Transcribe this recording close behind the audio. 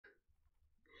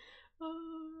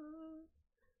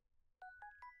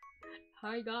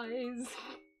Hi guys!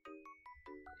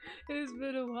 It's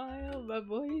been a while, my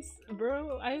voice,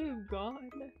 bro, I am gone.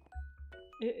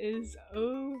 It is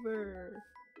over.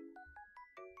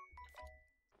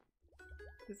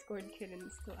 Discord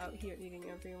kitten's still out here eating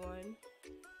everyone.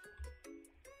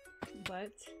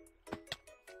 But,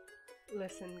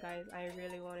 listen guys, I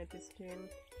really wanted to stream.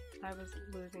 I was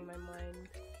losing my mind.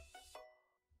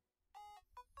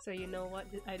 So you know what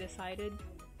I decided?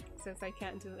 Since I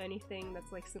can't do anything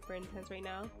that's like super intense right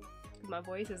now, my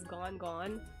voice is gone,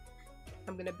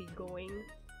 I'm gonna be going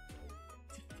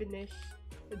to finish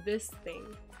this thing.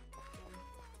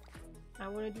 I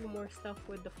want to do more stuff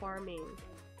with the farming.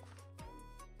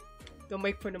 Don't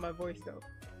make fun of my voice though.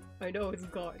 I know it's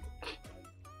gone.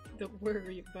 Don't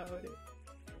worry about it.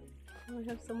 Oh, I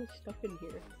have so much stuff in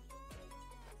here.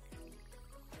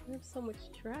 I have so much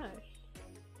trash.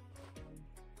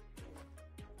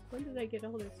 When did I get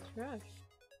all this trash?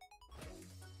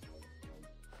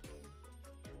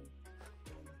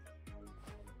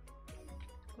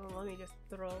 Well, let me just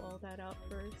throw all that out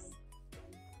first.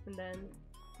 And then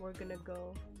we're gonna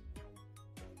go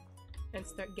and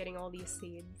start getting all these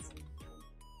seeds.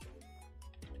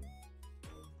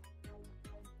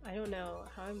 I don't know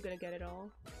how I'm gonna get it all.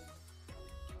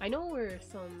 I know where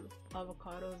some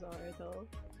avocados are though.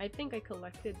 I think I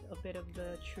collected a bit of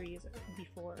the trees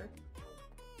before.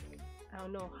 I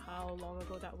don't know how long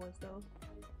ago that was though.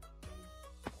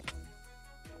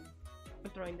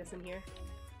 I'm throwing this in here.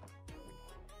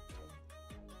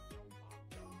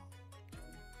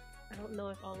 I don't know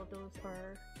if all of those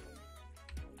are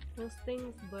those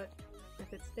things, but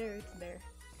if it's there, it's there.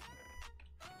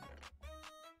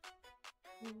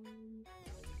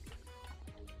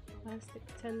 Plastic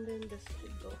tendon, this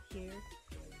should go here.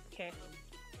 Okay,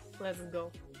 let's go.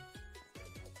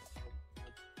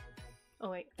 Oh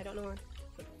wait, I don't know where to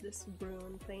put this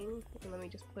broom thing. Let me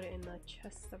just put it in the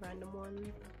chest, the random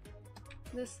one.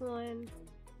 This one,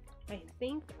 I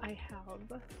think I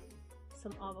have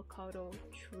some avocado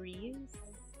trees.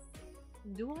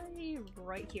 Do I?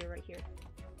 Right here.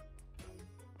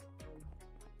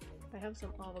 I have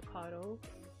some avocado.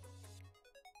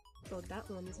 So that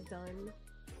one's done.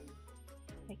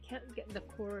 I can't get the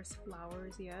chorus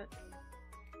flowers yet.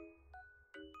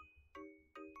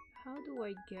 How do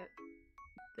I get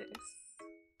this?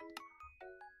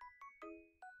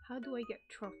 How do I get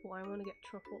truffle? I want to get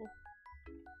truffle.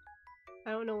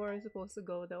 I don't know where I'm supposed to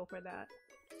go though for that.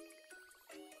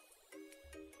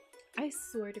 I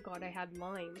swear to god I had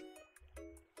lime.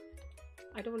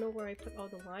 I don't know where I put all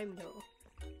the lime though.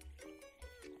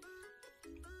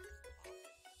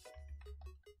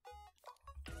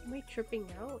 Am I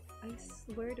tripping out? I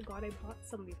swear to god I bought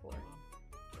some before.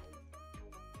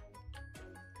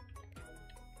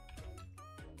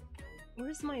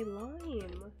 Where's my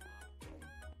lime?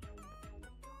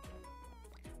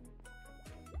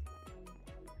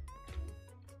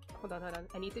 Hold on.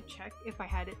 I need to check if I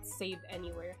had it saved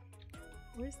anywhere.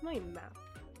 Where's my map?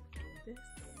 This?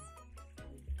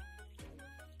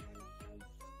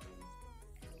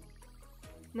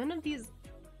 None of these...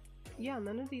 Yeah,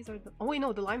 none of these are the... Oh wait,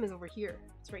 no, the lime is over here.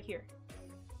 It's right here.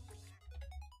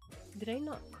 Did I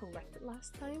not collect it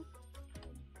last time?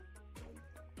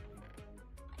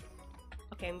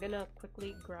 Okay, I'm gonna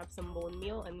quickly grab some bone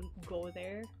meal and go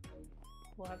there.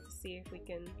 We'll have to see if we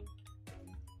can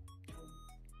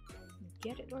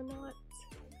get it or not.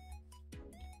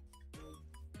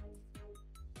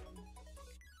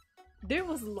 There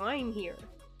was lime here.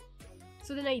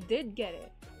 So then I did get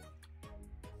it.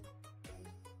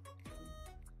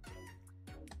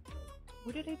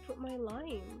 Where did I put my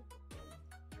lime?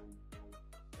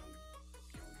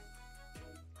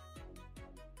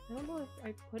 I don't know if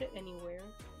I put it anywhere.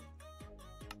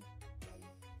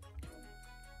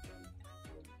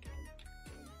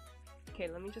 Okay,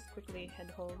 let me just quickly head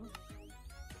home.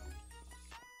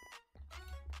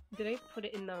 Did I put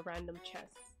it in the random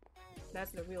chest?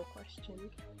 That's the real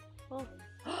question. Oh.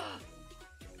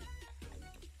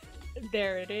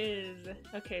 There it is!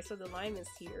 Okay, so the lime is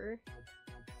here.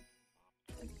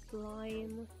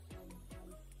 Lime.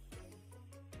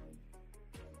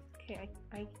 Okay,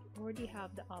 I already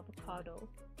have the avocado.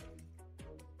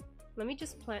 Let me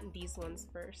just plant these ones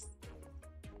first.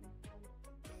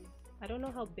 I don't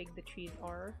know how big the trees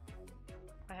are.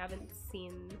 I haven't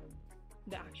seen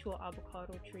the actual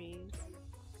avocado trees.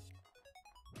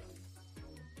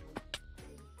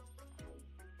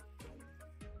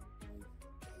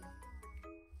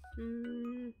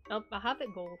 I'll have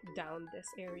it go down this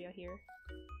area here.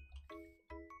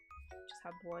 Just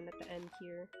have one at the end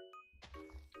here.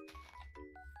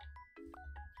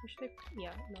 Where should I?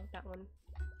 Yeah, no, that one.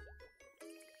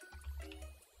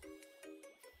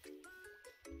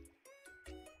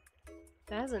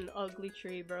 That's an ugly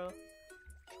tree, bro.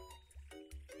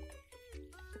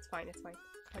 It's fine, it's fine.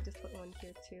 I'll just put one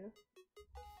here too.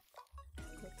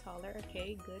 Go taller.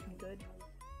 Okay, good, good.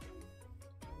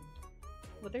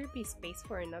 Will there be space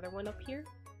for another one up here?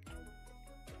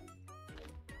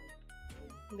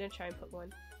 I'm gonna try and put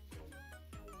one.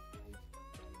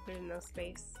 There's no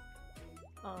space.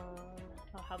 I'll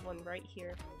have one right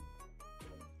here.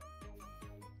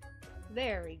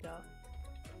 There we go.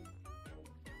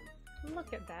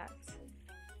 Look at that.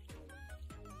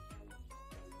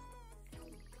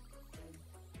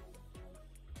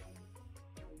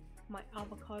 My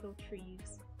avocado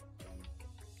trees.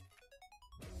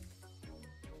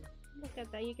 Look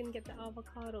at that, you can get the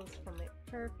avocados from it.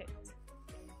 Perfect.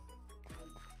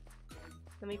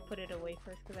 Let me put it away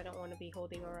first because I don't want to be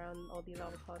holding around all these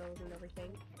avocados and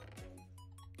everything.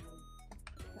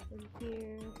 That in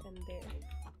here and there.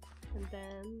 And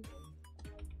then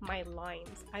my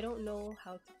limes. I don't know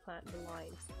how to plant the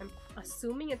limes. I'm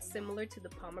assuming it's similar to the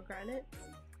pomegranates.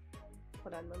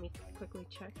 Hold on, let me quickly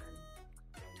check.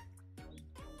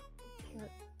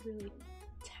 Can't really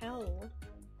tell.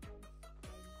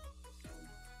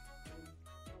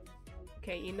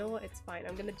 Okay, you know what? It's fine.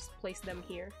 I'm gonna just place them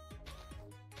here.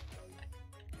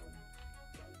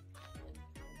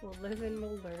 We'll live and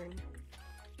we'll learn.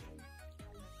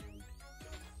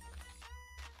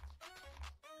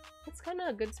 It's kind of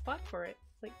a good spot for it.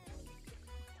 It's like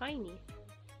tiny.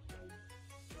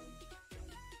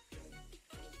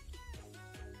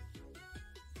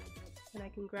 And I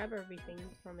can grab everything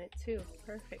from it too.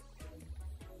 Perfect.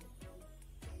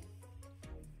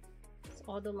 So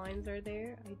all the lines are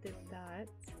there. I did that.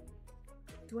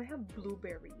 Do I have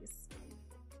blueberries?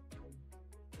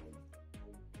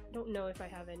 I don't know if I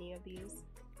have any of these.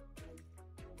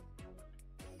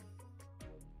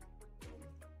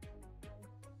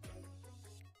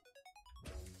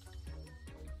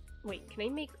 Wait, can I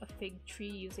make a fig tree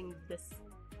using this,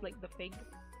 like the fig?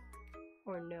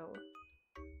 Or no?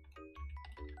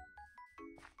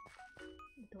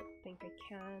 I don't think I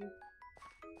can.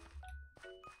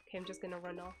 Okay, I'm just gonna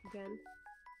run off again.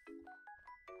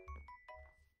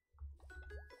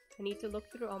 I need to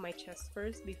look through all my chests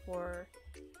first before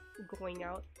going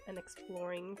out and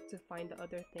exploring to find the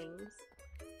other things.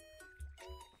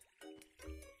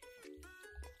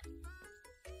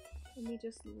 Let me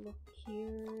just look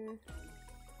here.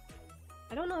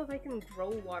 I don't know if I can grow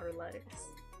water lettuce.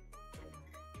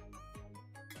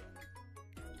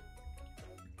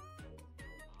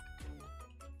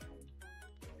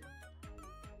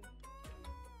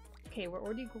 Okay, we're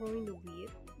already growing the wheat.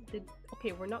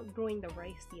 Okay, we're not growing the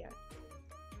rice yet.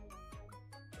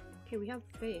 Okay, we have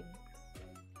figs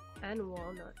and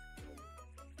walnut.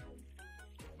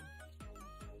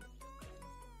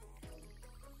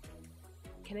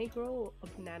 Can I grow a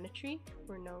banana tree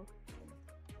or no?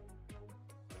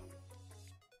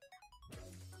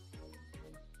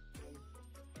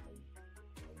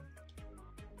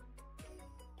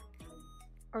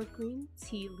 Are green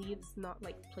tea leaves not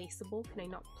like placeable? Can I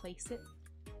not place it?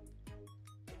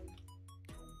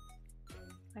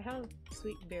 I have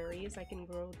sweet berries, I can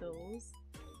grow those.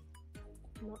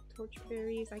 Not torch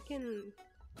berries, I can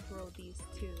grow these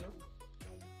too.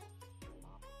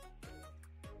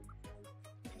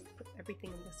 Just put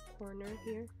everything in this corner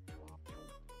here.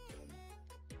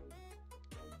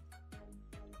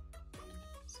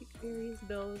 Sweet berries,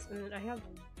 those, and then I have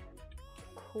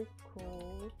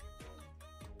cocoa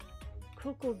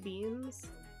beans.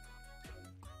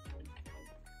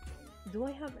 Do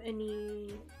I have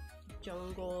any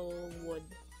jungle wood?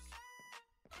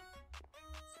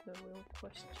 That's the real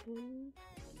question.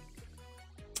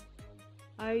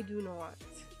 I do not.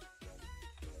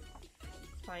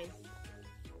 Fine.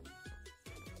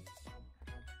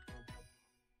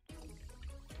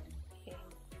 Okay.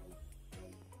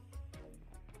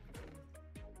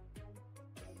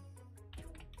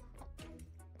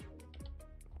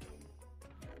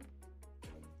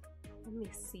 Let me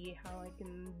see how I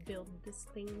can build this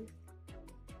thing.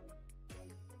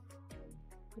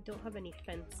 I don't have any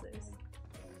fences.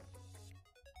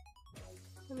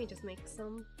 Let me just make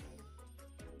some.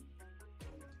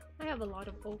 I have a lot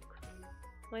of oak.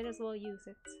 Might as well use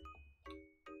it.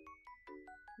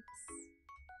 Oops.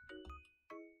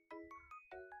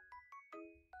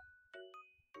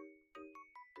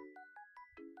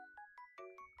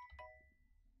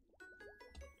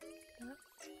 That.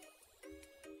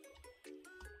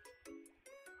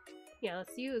 Yeah,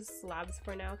 let's use slabs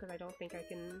for now because I don't think I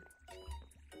can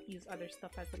use other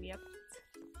stuff as of yet.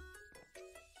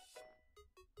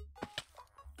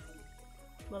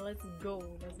 Well, let's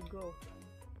go, let's go.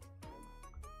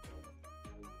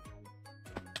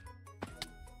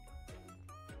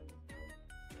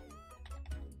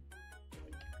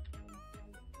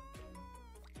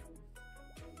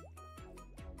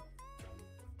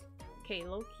 Okay,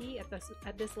 low key at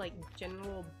this like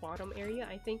general bottom area,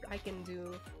 I think I can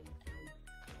do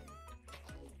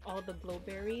all the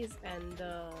glowberries and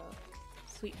the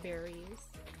sweet berries.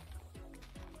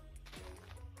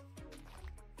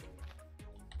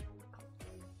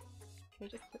 Can I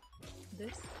just put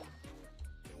this?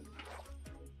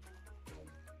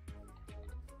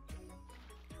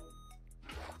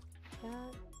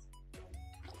 That.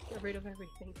 Get rid of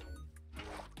everything.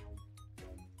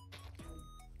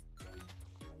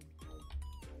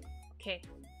 Okay.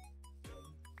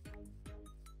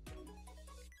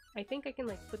 I think I can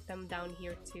like put them down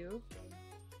here too.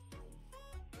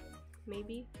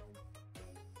 Maybe.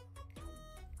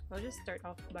 I'll just start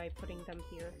off by putting them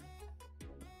here.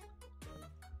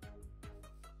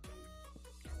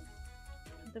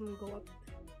 Let them go up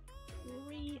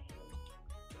 3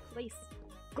 place.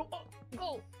 Go up!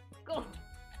 Go! Go!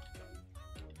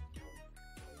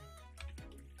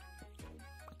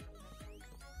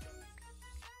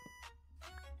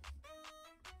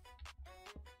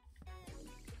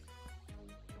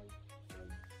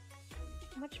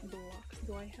 How much blocks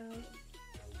do I have?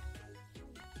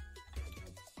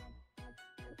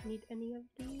 Don't need any of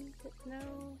these right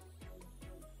now.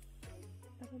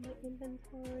 Out of my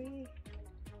inventory.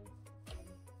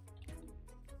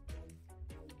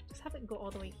 Just have it go all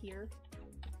the way here.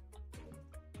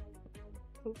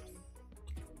 Oops.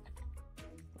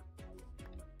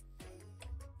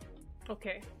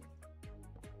 Okay.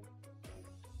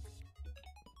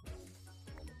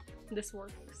 This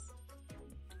works.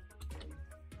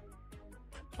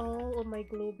 All of my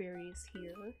glowberries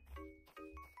here.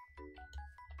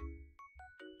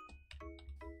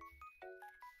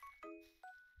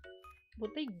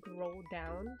 Would they grow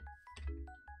down?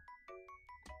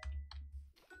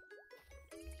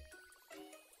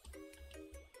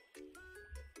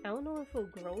 I don't know if it'll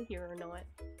grow here or not.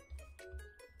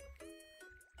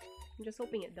 I'm just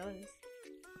hoping it does.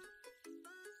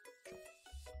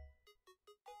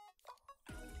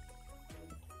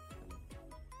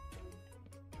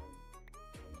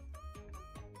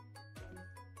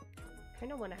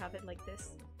 Kinda wanna have it like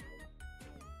this.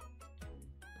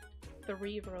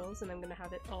 3 rows, and I'm gonna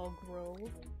have it all grow.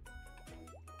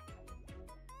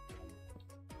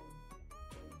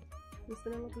 It's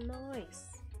gonna look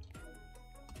nice.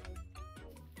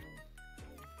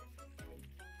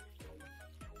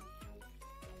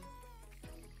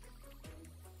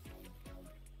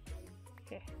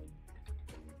 Okay.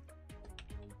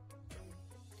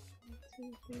 1,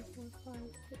 2, 3, 4,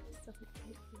 5, 6, 7,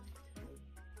 8, 9, 10.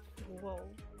 Whoa.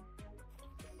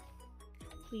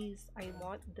 Please, I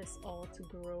want this all to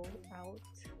grow out.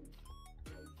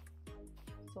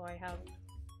 So I have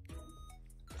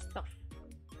stuff.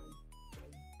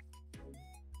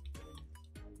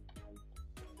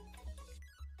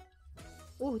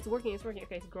 Oh, it's working, it's working.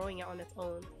 Okay, it's growing out on its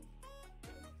own.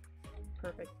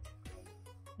 Perfect.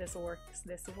 This works,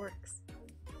 this works.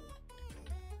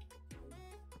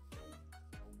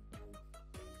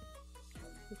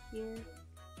 Here.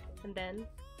 And then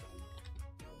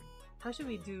how should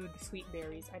we do the sweet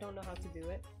berries? I don't know how to do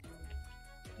it.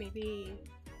 Maybe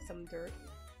some dirt.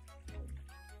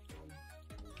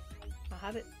 I'll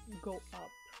have it go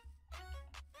up.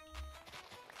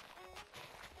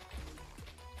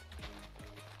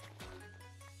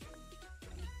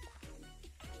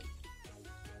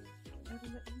 Out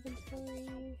of my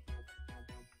inventory.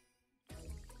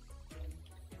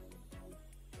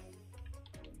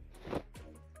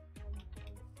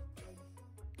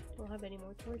 Don't have any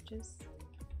more torches.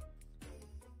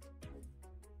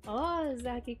 Oh,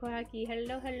 Zaki Quacky,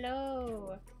 hello,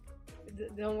 hello!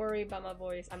 Don't worry about my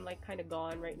voice, I'm like kinda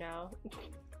gone right now.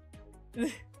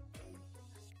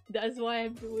 That's why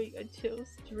I'm doing a chill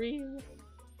stream.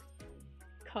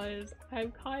 Cause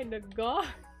I'm kinda gone.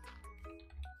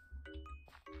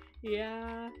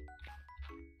 Yeah.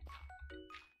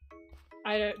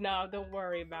 I don't know, don't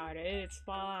worry about it, it's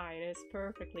fine, it's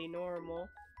perfectly normal.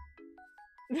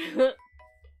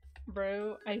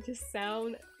 Bro, I just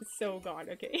sound so gone,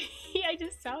 okay? I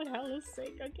just sound hella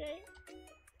sick, okay?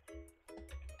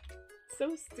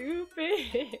 So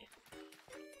stupid!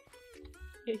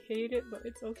 I hate it, but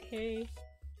it's okay.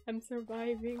 I'm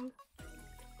surviving.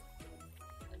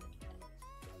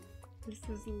 This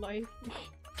is life.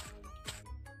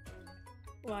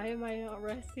 Why am I not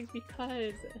resting?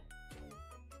 Because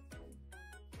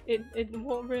it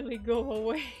won't really go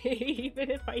away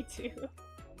even if I do.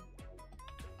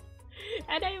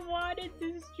 And I wanted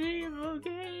to stream,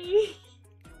 okay?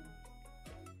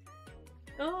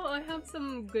 Oh, I have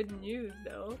some good news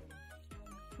though.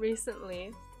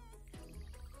 Recently.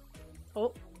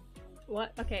 Oh,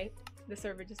 what? Okay. the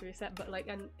server just reset, but like,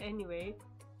 and anyway.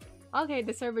 Okay,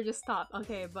 the server just stopped.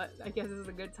 Okay, but I guess this is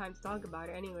a good time to talk about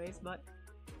it anyways, but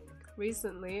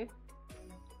recently,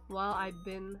 while I've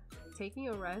been taking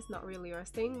a rest, not really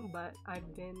resting, but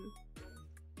I've been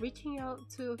reaching out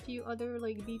to a few other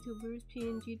like VTubers,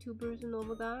 PNG tubers and all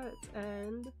of that,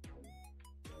 and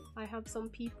I have some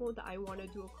people that I want to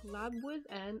do a collab with,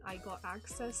 and I got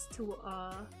access to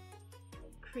a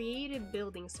creative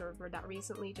building server that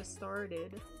recently just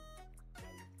started.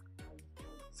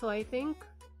 So I think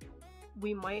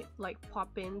we might like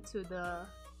pop into the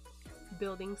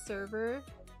building server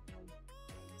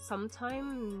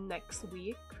sometime next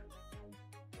week.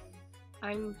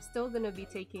 I'm still gonna be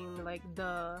taking like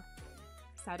the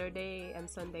Saturday and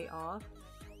Sunday off,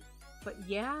 but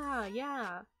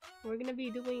yeah, we're gonna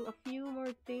be doing a few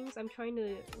more things. I'm trying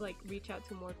to like reach out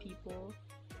to more people,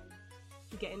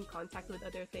 get in contact with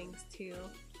other things too.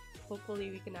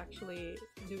 Hopefully we can actually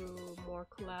do more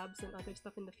collabs and other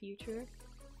stuff in the future.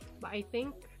 But I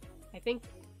think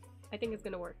it's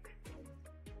gonna work.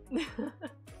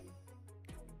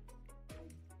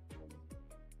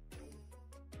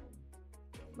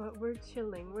 But we're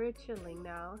chilling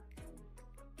now.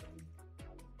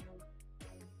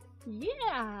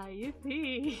 Yeah, you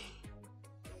see.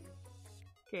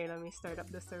 Okay, let me start up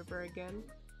the server again.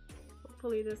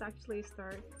 Hopefully this actually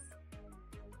starts.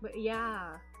 But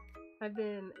yeah, I've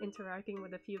been interacting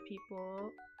with a few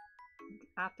people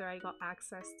after I got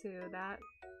access to that.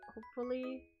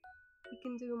 Hopefully we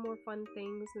can do more fun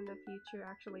things in the future,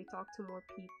 actually talk to more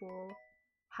people,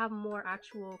 have more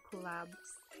actual collabs.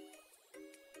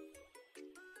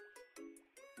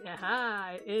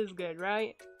 Aha, it is good,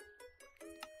 right?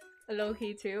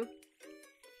 Low-key too.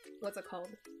 What's it called?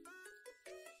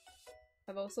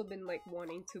 I've also been like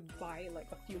wanting to buy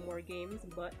like a few more games,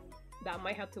 but that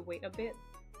might have to wait a bit.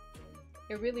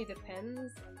 It really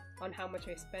depends on how much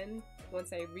I spend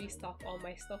once I restock all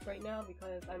my stuff right now,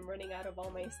 because I'm running out of all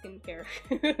my skincare.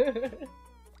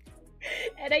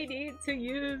 And I need to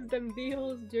use them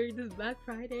deals during this Black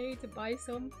Friday to buy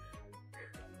some.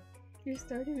 You're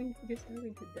starving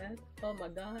to death? Oh my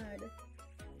god.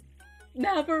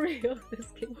 Nah, for real, the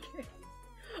skincare.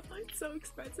 Oh, it's so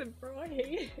expensive, bro. I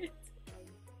hate it.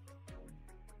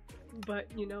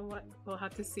 But you know what? We'll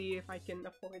have to see if I can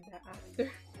afford that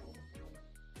after.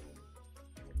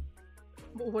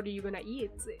 But what are you gonna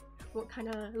eat? What kind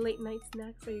of late night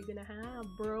snacks are you gonna have,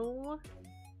 bro?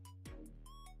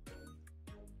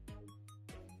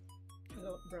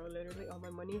 Oh, bro, literally all my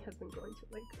money has been going to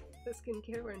like the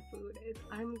skincare and food.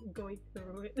 I'm going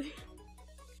through it.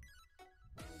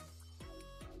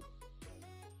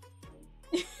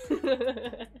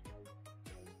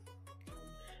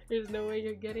 There's no way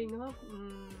you're getting up.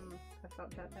 I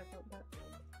felt that.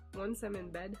 Once I'm in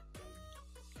bed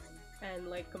and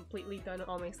like completely done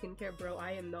all my skincare, bro,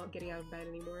 I am not getting out of bed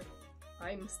anymore.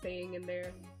 I'm staying in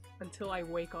there until I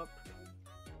wake up.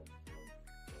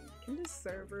 Can this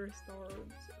server start?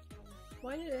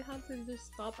 Why did it have to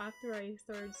just stop after I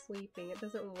started sleeping? It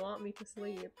doesn't want me to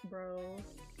sleep, bro.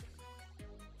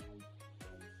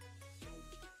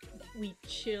 We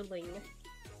chilling.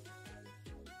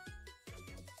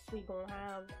 We gonna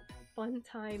have fun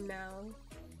time now.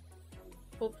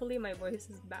 Hopefully my voice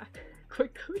is back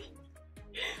quickly.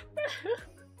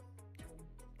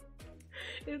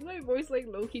 Is my voice like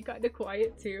low-key kinda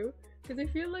quiet too? Because I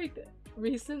feel like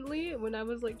recently when I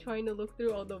was like trying to look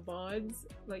through all the VODs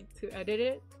like to edit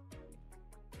it,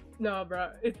 no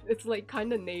bro, it's like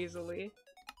kinda nasally.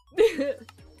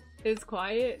 It's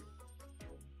quiet.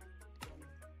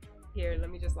 Here, let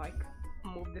me just like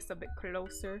move this a bit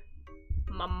closer.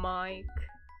 My mic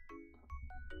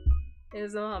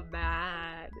is not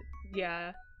bad,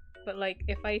 yeah, but like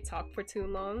if I talk for too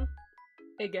long,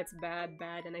 it gets bad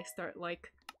and I start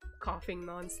like coughing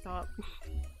non-stop.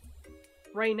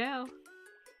 Right now,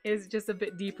 it's just a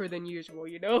bit deeper than usual,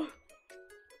 you know?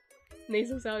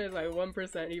 Nasal sound is like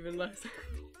 1%, even less.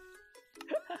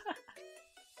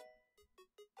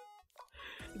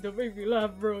 Don't make me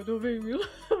laugh, bro, don't make me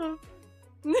laugh.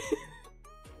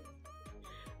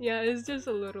 Yeah, it's just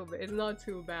a little bit, it's not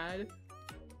too bad.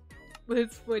 But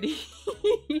it's funny.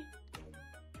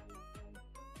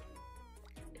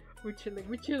 We're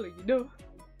chilling, you know?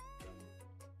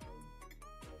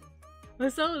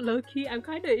 So low-key, I'm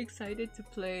kind of excited to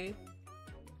play,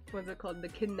 what's it called, the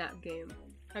kidnap game.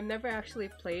 I've never actually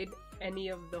played any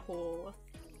of the whole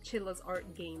Chilla's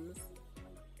art games.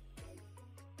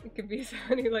 It could be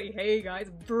sounding like, hey guys,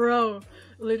 bro,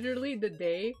 literally the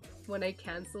day when I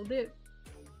cancelled it,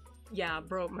 yeah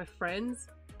bro, my friends,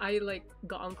 I like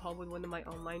got on call with one of my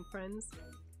online friends.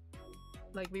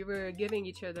 Like we were giving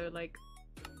each other like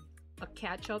a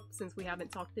catch up since we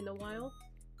haven't talked in a while.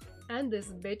 And this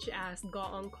bitch ass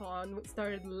got on call and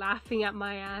started laughing at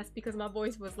my ass because my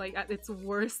voice was like at its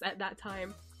worst at that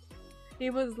time. He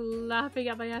was laughing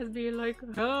at my ass, being like,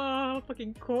 "Oh,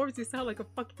 fucking corpse, you sound like a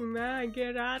fucking man,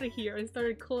 get out of here," and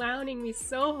started clowning me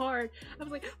so hard. I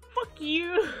was like, "Fuck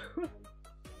you!"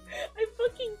 I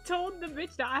fucking told the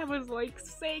bitch that I was like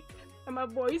sick and my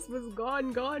voice was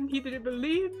gone. He didn't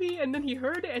believe me, and then he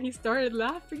heard it and he started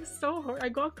laughing so hard. I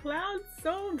got clowned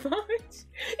so much.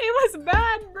 It was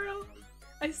bad, bro.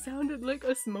 I sounded like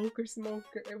a smoker.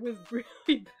 It was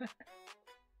really bad.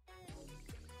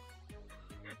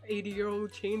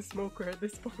 80-year-old chain smoker at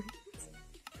this point.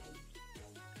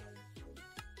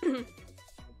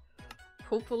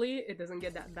 Hopefully it doesn't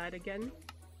get that bad again.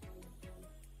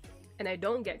 And I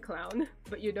don't get clowned.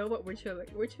 But you know what? We're chilling.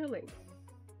 We're chilling.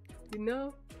 You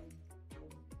know?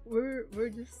 We're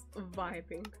just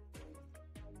vibing.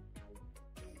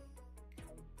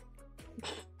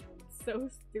 So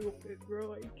stupid,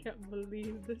 bro. I can't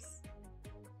believe this.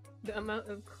 The amount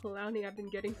of clowning I've been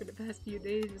getting for the past few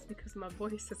days is because my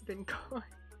voice has been gone.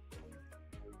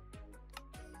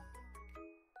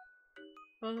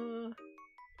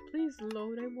 Please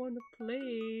load, I want to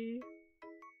play.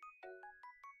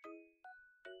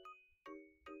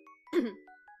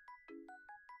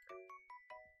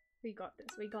 We got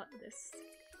this, we got this.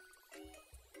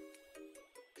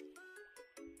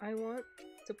 I want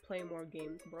to play more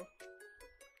games, bro.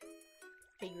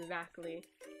 Exactly.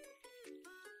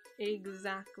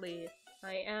 Exactly.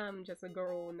 I am just a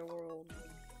girl in the world.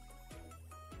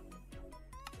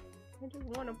 I just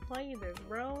want to play this,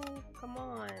 bro. Come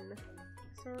on.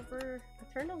 Server.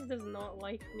 Eternals does not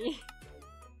like me.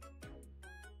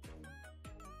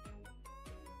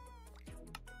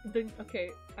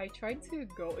 Okay, I tried to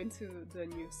go into the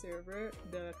new server,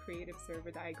 the creative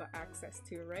server that I got access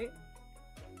to, right?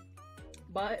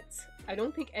 But I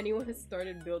don't think anyone has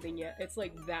started building yet. It's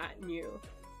like that new.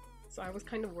 So I was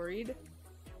kind of worried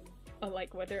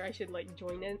like whether I should like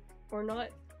join it or not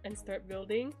and start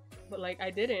building, but like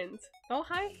I didn't. Oh,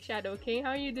 hi Shadow King,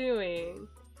 how you doing?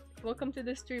 Welcome to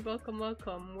the stream,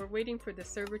 welcome. We're waiting for the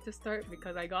server to start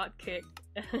because I got kicked.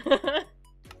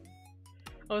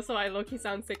 Also, I low-key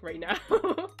sound sick right now.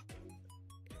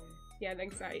 Yeah,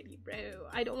 anxiety, bro.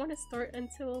 I don't want to start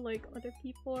until like other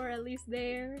people are at least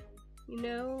there. You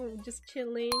know, just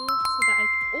chilling so that I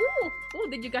can— Oh,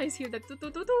 did you guys hear that?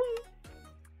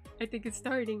 I think it's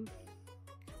starting.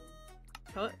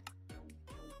 Huh?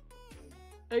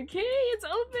 Okay, it's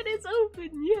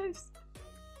open, yes!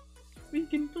 We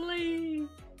can play!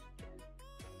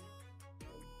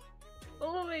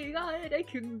 Oh my god, I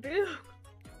can build!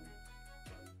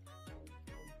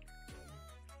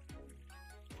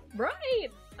 Right!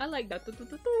 I like that.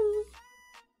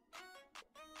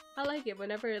 I like it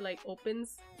whenever it like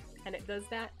opens and it does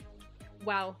that.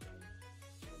 Wow.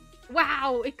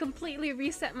 Wow! It completely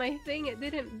reset my thing. It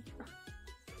didn't—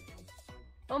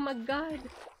 Oh my god.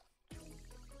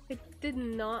 It did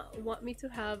not want me to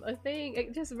have a thing.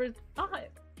 It just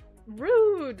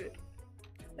rude.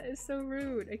 That is so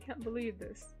rude. I can't believe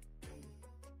this.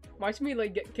 Watch me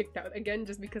like get kicked out again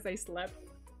just because I slept.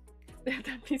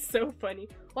 That'd be so funny.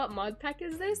 What mod pack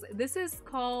is this? This is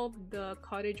called the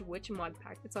Cottage Witch mod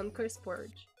pack. It's on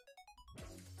CurseForge.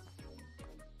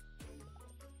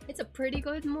 It's a pretty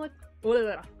good mod.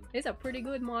 It's a pretty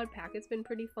good mod pack. It's been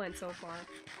pretty fun so far.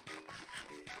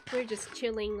 We're just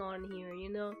chilling on here, you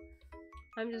know?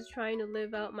 I'm just trying to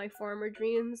live out my farmer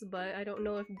dreams, but I don't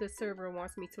know if the server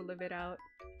wants me to live it out.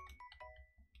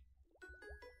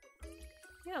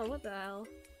 Yeah, what the hell?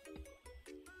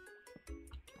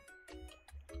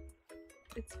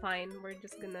 It's fine, we're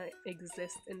just gonna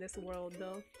exist in this world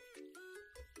though.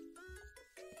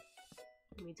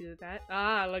 Let me do that.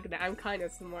 Ah, look at that, I'm kind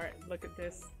of smart. Look at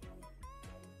this.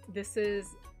 This is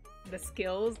the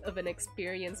skills of an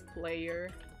experienced player.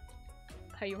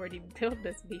 I already built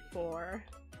this before.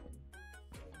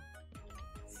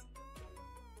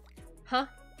 Huh?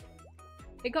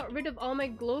 It got rid of all my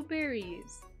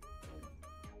glowberries.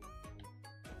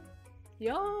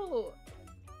 Yo!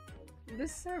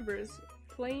 This server's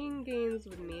playing games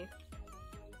with me.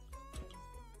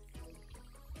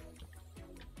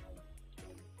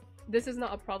 This is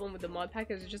not a problem with the mod pack,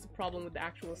 it's just a problem with the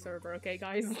actual server, okay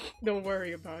guys? Don't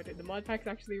worry about it. The mod pack's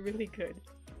actually really good.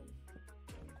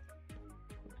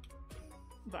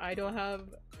 But I don't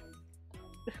have—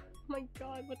 Oh my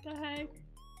god, what the heck?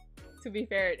 To be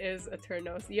fair, it is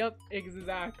Eternos. Yup,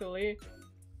 exactly.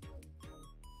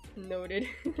 Noted.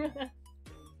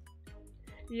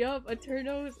 Yup,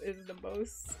 Eternos is the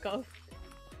most scuffed.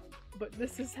 But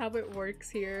this is how it works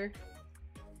here.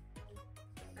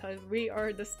 because we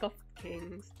are the Scuffed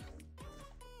Kings.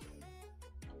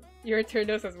 Your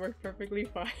Eternos has worked perfectly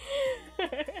fine.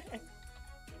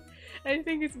 I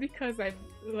think it's because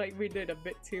we did a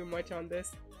bit too much on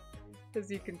this,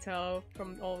 as you can tell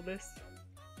from all this.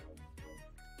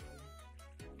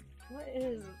 What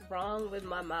is wrong with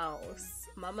my mouse?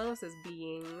 My mouse is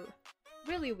being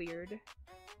really weird.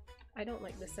 I don't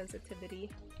like the sensitivity.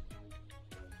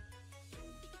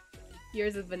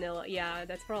 Yours is vanilla. Yeah,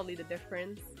 that's probably the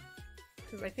difference.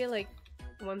 Because I feel like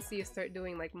once you start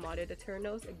doing like modded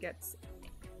Eternos, it gets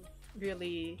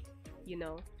really, you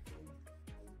know,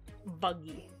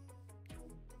 buggy.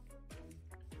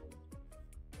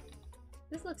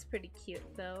 This looks pretty cute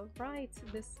though, right?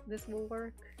 This will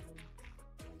work.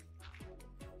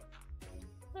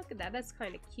 Look at that, that's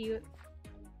kind of cute.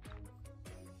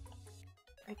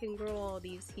 I can grow all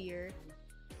these here.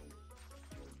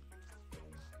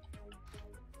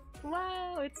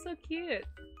 Wow, it's so cute!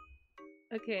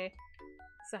 Okay,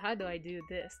 so how do I do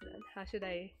this then? How should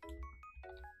I...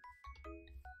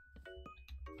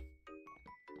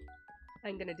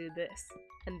 I'm gonna do this.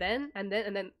 And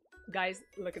then, guys,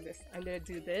 look at this. I'm gonna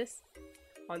do this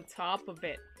on top of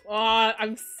it. Oh,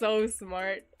 I'm so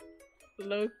smart.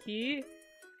 Low key.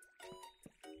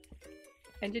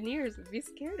 Engineers would be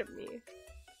scared of me.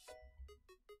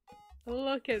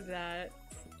 Look at that.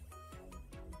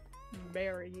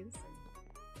 Berries.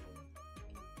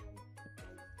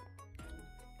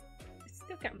 I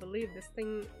still can't believe this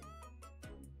thing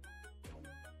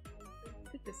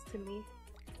did this to me.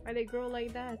 Why they grow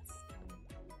like that?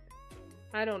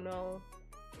 I don't know.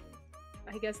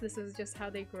 I guess this is just how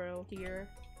they grow here.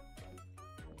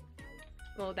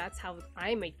 Well, that's how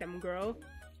I make them grow.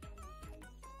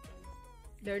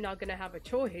 They're not gonna have a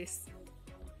choice.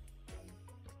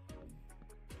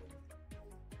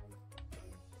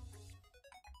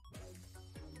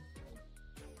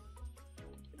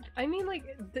 I mean,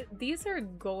 like, these are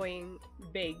going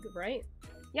big, right?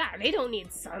 Yeah, they don't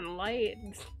need sunlight.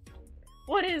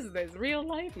 What is this? Real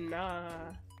life? Nah.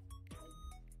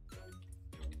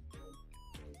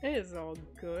 It is all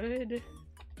good.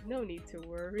 No need to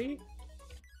worry.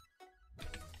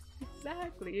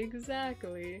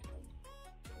 Exactly.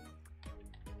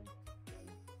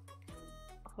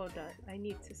 Hold on, I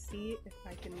need to see if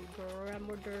I can grab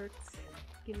more dirt.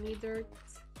 Give me dirt.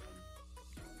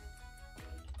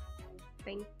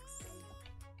 Thanks.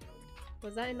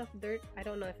 Was that enough dirt? I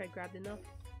don't know if I grabbed enough.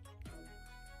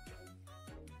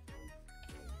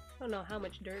 I don't know how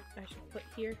much dirt I should put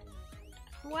here.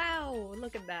 Wow,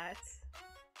 look at that.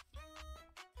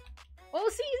 Oh,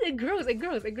 see, it grows.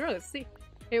 See,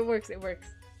 it works.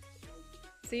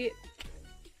 See,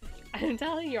 I'm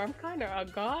telling you, I'm kind of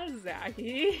a god,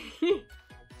 Zachy.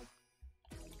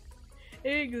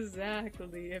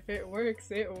 Exactly. If it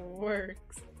works, it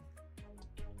works.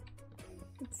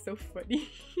 It's so funny.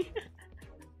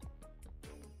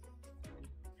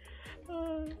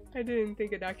 I didn't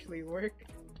think it'd actually work.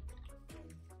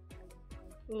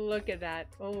 Look at that.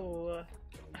 Oh,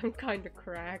 I'm kind of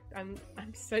cracked. I'm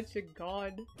such a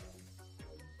god.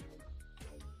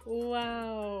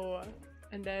 Wow.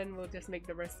 And then we'll just make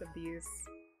the rest of these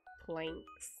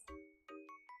planks.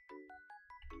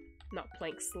 Not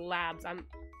planks, slabs. I'm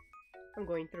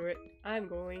going through it. I'm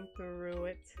going through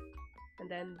it. And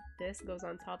then this goes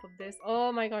on top of this.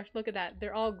 Oh my gosh, look at that.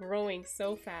 They're all growing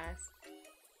so fast.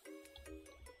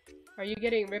 Are you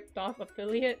getting ripped off,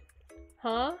 affiliate?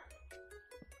 Huh?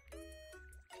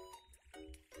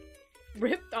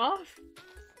 Ripped off?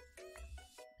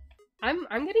 I'm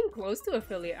getting close to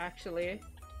affiliate actually.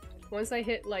 Once I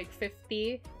hit like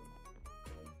 50.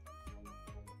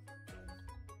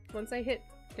 Once I hit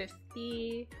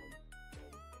 50.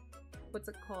 What's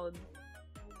it called?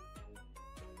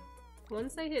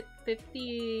 Once I hit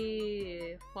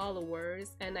 50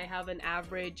 followers and I have an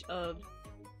average of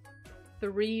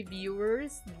 3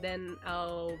 viewers, then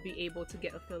I'll be able to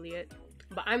get affiliate.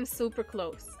 But I'm super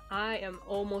close. I am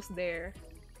almost there.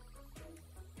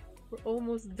 We're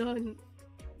almost done.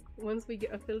 Once we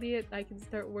get affiliate, I can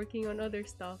start working on other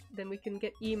stuff. Then we can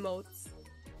get emotes.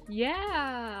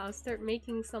 Yeah! I'll start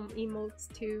making some emotes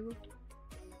too.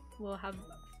 We'll have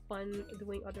fun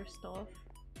doing other stuff.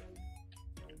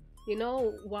 You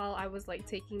know, while I was like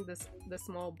taking the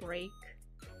small break.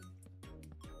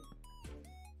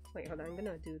 Wait, hold on, I'm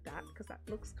gonna do that because that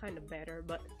looks kind of better.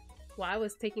 But while I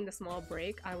was taking the small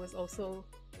break, I was also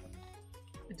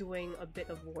doing a bit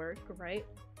of work, right?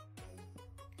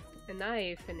 And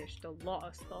I finished a lot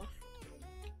of stuff.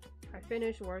 I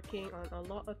finished working on a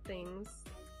lot of things.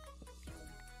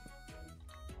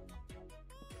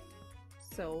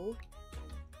 So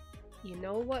You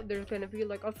know what? There's gonna be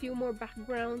like a few more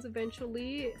backgrounds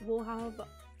eventually. We'll have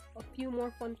a few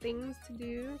more fun things to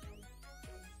do.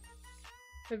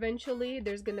 Eventually,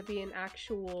 there's gonna be an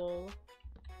actual...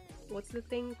 what's the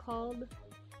thing called?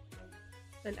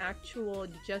 An actual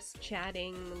just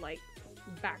chatting like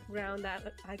background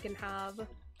that I can have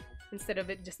instead of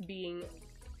it just being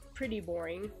pretty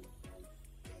boring.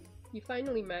 You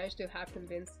finally managed to have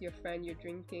convinced your friend you're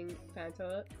drinking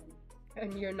Fanta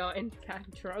and you're not in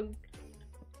fact drunk.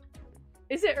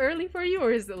 Is it early for you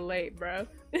or is it late, bro?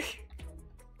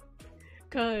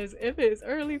 Cause if it's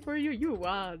early for you, you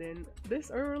wildin'.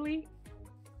 This early?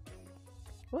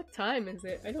 What time is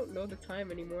it? I don't know the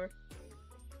time anymore.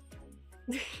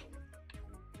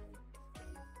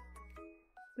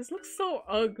 This looks so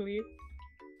ugly.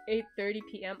 8:30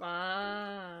 p.m.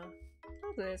 Ah,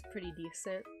 that's pretty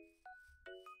decent.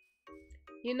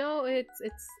 You know, it's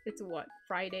what,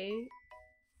 Friday,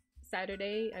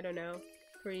 Saturday? I don't know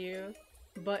for you,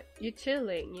 but you're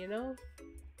chilling. You know,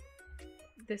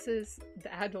 this is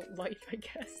the adult life, I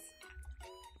guess.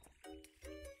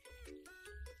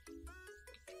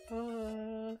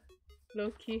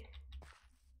 Low-key.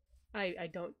 I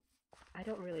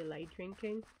don't really like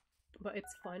drinking, but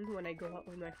it's fun when I go out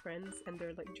with my friends and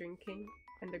they're like drinking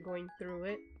and they're going through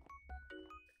it.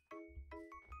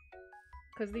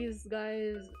 Cause these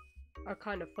guys are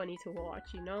kind of funny to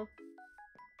watch, you know?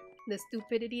 The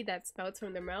stupidity that spouts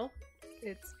from their mouth,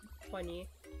 it's funny.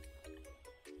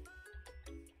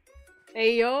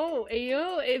 Ayo,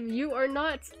 if you are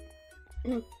not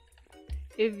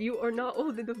if you are not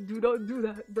old enough, do not do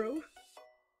that, bro.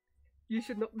 You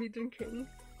should not be drinking.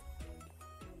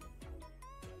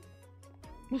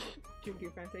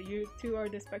 Drinking Fanta. You two are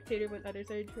the spectator when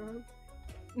others are drunk.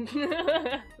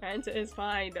 Fanta is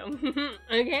fine though.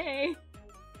 Okay.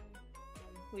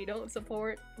 We don't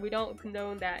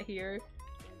condone that here.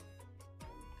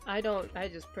 I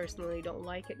just personally don't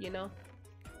like it, you know?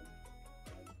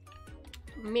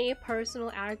 Me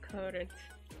personally, I couldn't.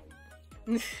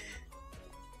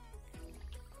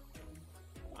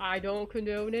 I don't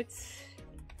condone it.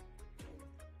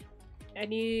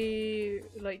 Any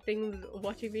like things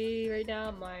watching me right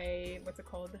now, my what's it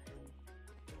called?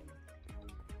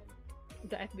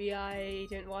 The FBI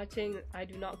agent watching, I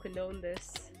do not condone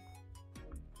this.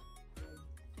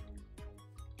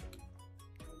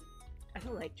 I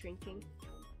don't like drinking.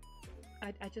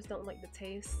 I just don't like the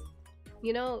taste.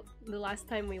 You know, the last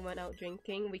time we went out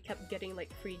drinking, we kept getting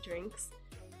like free drinks,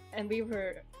 and we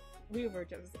were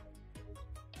just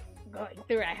going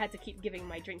through it. I had to keep giving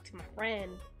my drink to my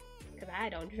friend because I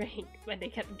don't drink, but they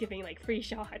kept giving like free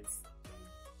shots.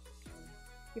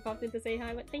 You popped in to say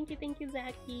hi, but thank you,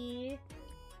 Zaki.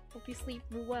 Hope you sleep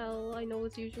well. I know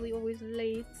it's usually always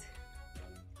late.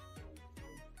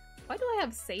 Why do I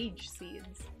have sage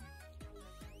seeds?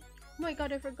 Oh my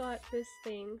god, I forgot this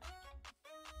thing.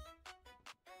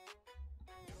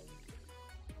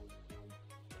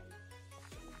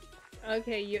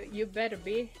 Okay, you better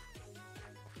be.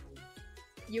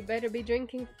 You better be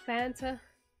drinking Fanta.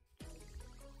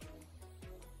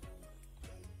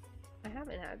 I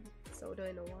haven't had soda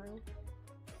in a while.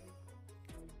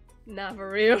 Nah, for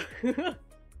real.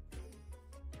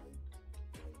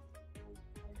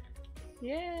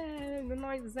 Yeah, good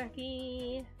night,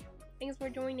 Zaki. Thanks for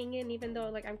joining in, even though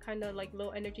like I'm kind of like low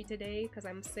energy today because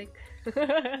I'm sick.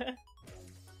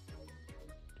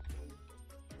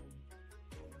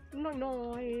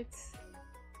 Night.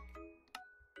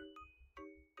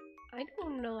 I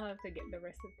don't know how to get the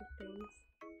rest of the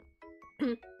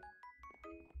things.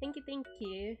 Thank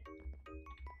you.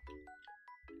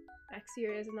 Next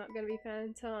year is not gonna be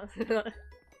fantastic.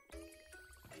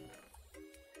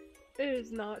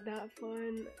 It's not that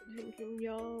fun drinking,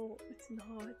 y'all. It's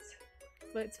not.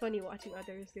 But it's funny watching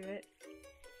others do it.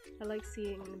 I like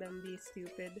seeing them be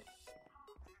stupid.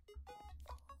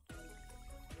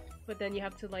 But then you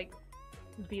have to like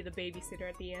be the babysitter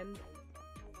at the end.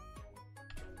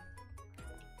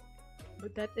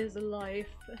 But that is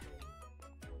life.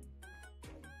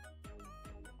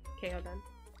 Okay, hold on.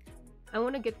 I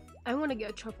wanna get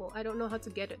a truffle. I don't know how to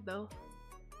get it though.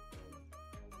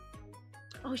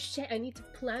 Oh shit, I need to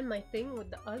plan my thing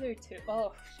with the other two.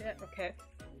 Oh shit, okay.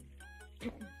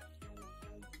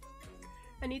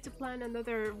 I need to plan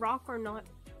another rock or not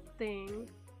thing.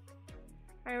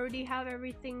 I already have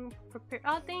everything prepared.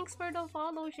 Oh, thanks for the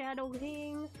follow, Shadow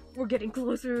King. We're getting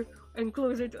closer and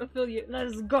closer to affiliate.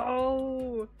 Let's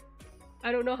go!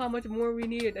 I don't know how much more we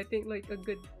need. I think like a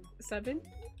good 7?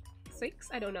 6?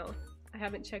 I don't know. I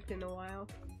haven't checked in a while.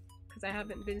 Because I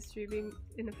haven't been streaming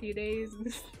in a few days.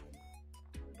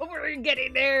 Oh, we're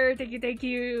getting there! Thank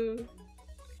you!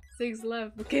 things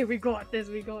left. Okay, we got this,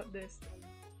 we got this.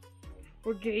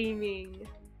 We're gaming.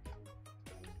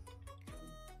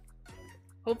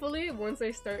 Hopefully, once I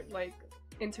start like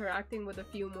interacting with a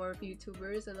few more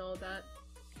YouTubers and all that,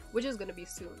 which is gonna be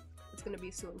soon. It's gonna be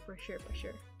soon for sure, for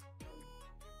sure.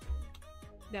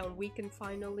 Then we can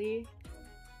finally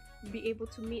be able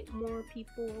to meet more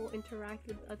people, interact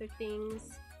with other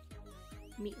things,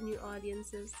 meet new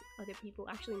audiences, other people,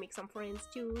 actually make some friends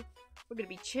too. We're gonna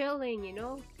be chilling, you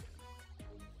know?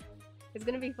 It's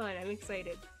gonna be fun, I'm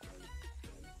excited.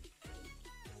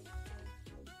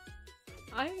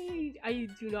 I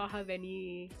do not have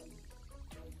any,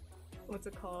 what's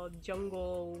it called,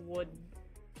 jungle wood.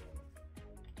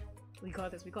 We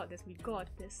got this, we got this, we got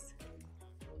this.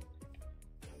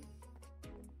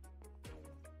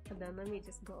 And then let me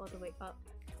just go all the way up.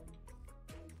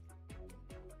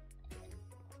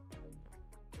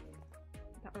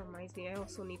 That reminds me, I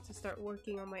also need to start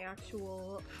working on my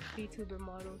actual VTuber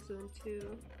model soon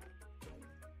too.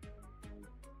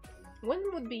 When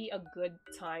would be a good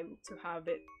time to have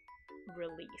it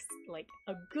released? Like,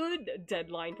 a good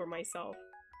deadline for myself.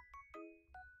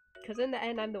 Because in the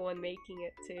end, I'm the one making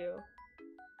it too.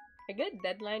 A good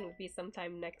deadline would be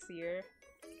sometime next year.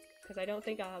 Because I don't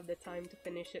think I'll have the time to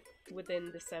finish it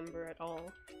within December at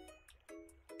all.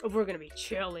 If we're gonna be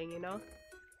chilling, you know?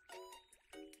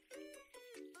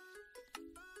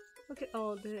 Look at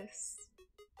all this.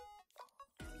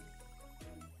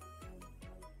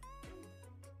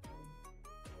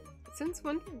 Since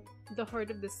when did the Heart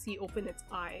of the Sea open its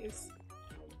eyes?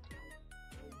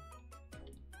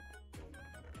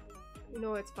 You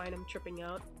know, it's fine, I'm tripping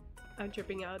out. I'm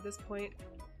tripping out at this point.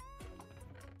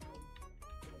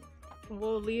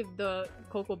 We'll leave the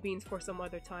cocoa beans for some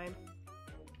other time.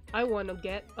 I want to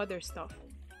get other stuff.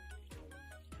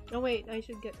 Oh wait, I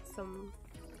should get some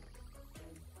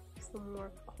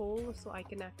more coal so I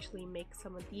can actually make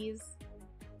some of these.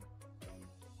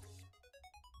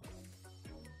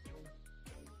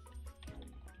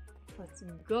 Let's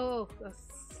go.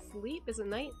 Sleep? Is it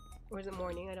night? Or is it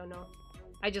morning? I don't know.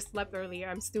 I just slept earlier.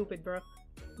 I'm stupid, bro.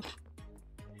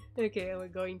 Okay, we're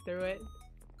going through it.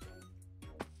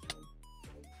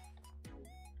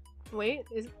 Wait,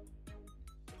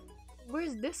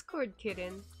 where's Discord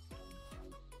Kitten?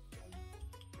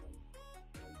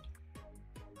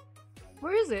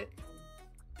 Where is it?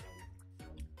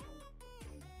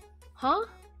 Huh?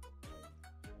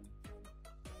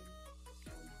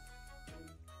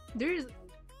 There's...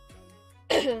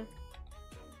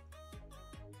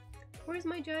 Where's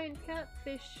my giant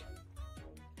catfish?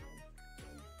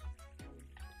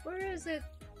 Where is it?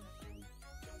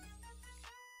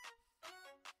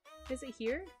 Is it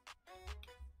here?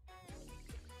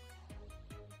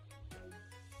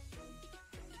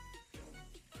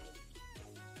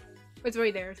 It's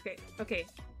right there. Okay. Okay.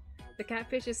 The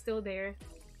catfish is still there.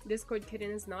 Discord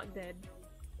Kitten is not dead.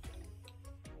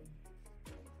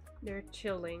 They're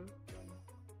chilling.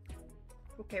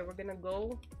 Okay, we're gonna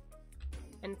go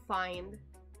and find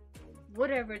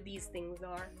whatever these things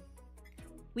are.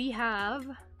 We have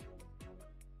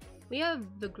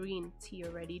the green tea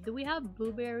already. Do we have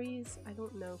blueberries? I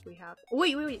don't know if we have. Oh,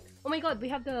 wait, wait, wait. Oh my god, we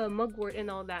have the mugwort and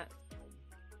all that.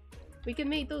 We can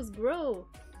make those grow.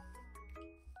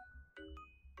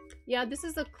 Yeah, this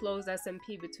is a closed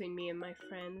SMP between me and my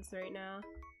friends right now.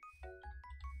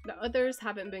 The others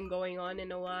haven't been going on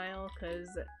in a while because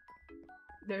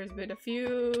there's been a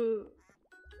few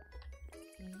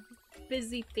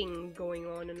busy things going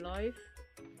on in life.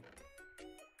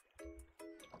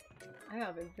 I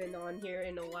haven't been on here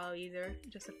in a while either,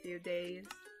 just a few days.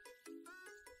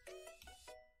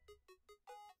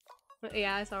 But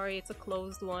yeah, sorry, it's a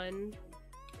closed one.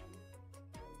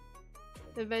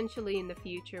 Eventually in the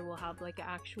future we'll have like an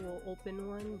actual open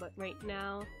one, but right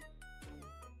now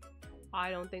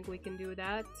I don't think we can do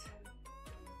that.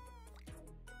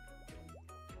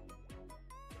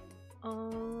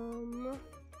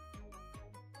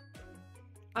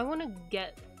 I want to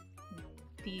get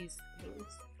these things.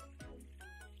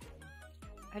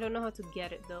 I don't know how to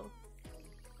get it though,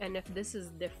 and if this is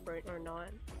different or not.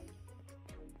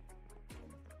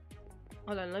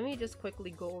 Hold on, let me just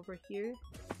quickly go over here.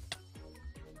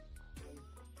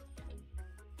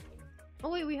 Oh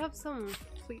wait, we have some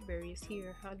sweet berries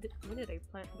here. When did I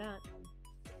plant that?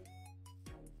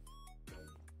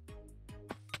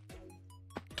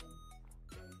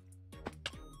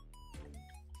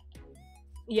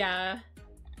 Yeah.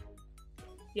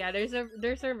 Yeah,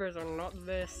 their servers are not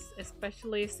this,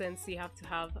 especially since you have to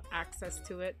have access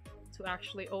to it to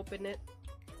actually open it.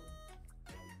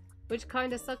 Which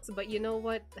kinda sucks, but you know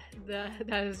what?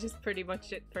 That is just pretty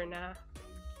much it for now.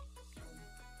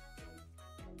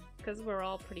 Because we're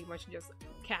all pretty much just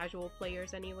casual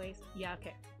players anyways. Yeah,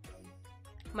 okay.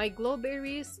 My glow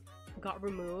berries got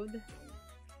removed,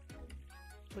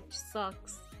 which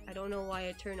sucks. I don't know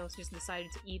why Eternos just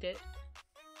decided to eat it.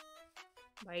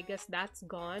 But I guess that's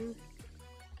gone.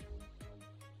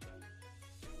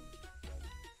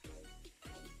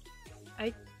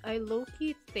 I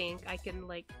low-key think I can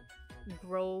like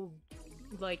grow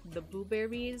like the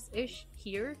blueberries-ish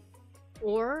here,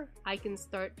 or I can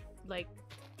start like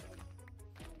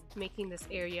making this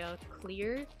area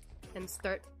clear and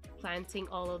start planting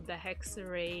all of the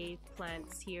hexarray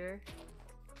plants here.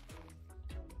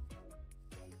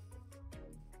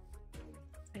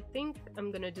 I think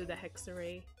I'm gonna do the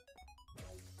hexarray.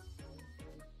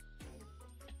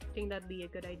 I think that'd be a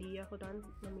good idea. Hold on,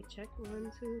 let me check. 1,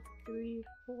 2, 3,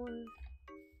 4.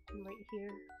 I'm right here.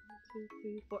 1, 2,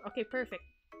 3, 4. Okay, perfect.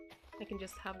 I can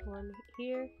just have one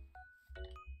here.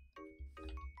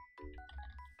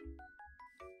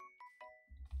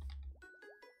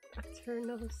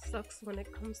 Eterno sucks when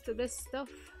it comes to this stuff.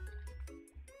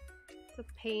 It's a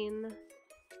pain.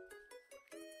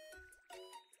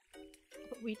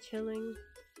 But we chilling.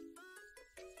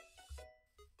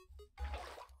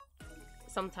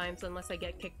 Sometimes, unless I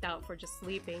get kicked out for just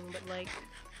sleeping, but like,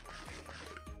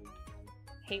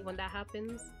 hate when that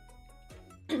happens.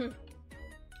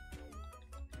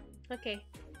 Okay,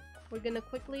 we're gonna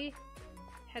quickly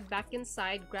head back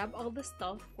inside, grab all the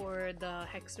stuff for the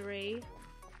hexarray.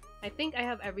 I think I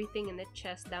have everything in the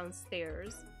chest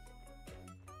downstairs.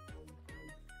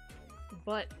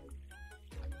 But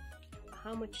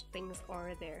how much things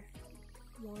are there?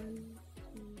 1,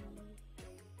 2,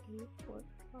 3, 4,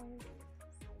 5,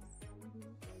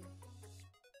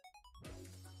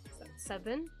 6,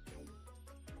 7.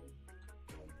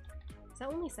 Is that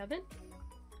only 7?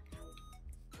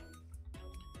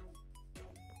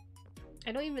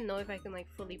 I don't even know if I can like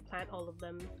fully plant all of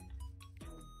them.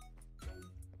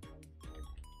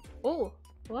 Oh,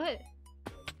 what?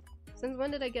 Since when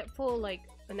did I get full like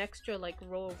an extra like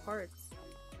row of hearts?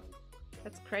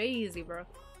 That's crazy, bro.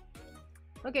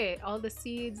 Okay, all the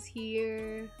seeds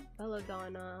here.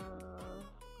 Belladonna.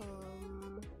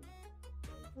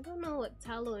 I don't know what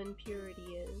tallow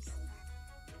impurity is.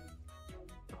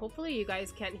 Hopefully you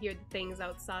guys can't hear the things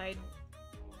outside.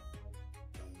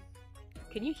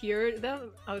 Can you hear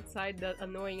them outside, the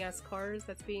annoying ass cars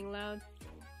that's being loud?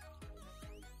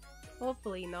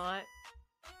 Hopefully not.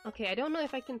 Okay, I don't know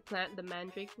if I can plant the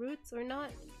mandrake roots or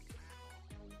not.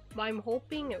 But I'm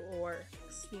hoping it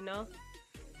works, you know?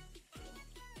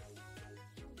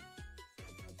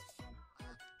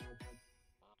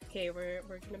 Okay, we're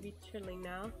gonna be chilling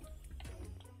now.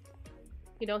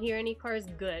 You don't hear any cars?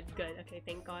 Good, good. Okay,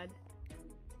 thank God.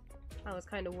 I was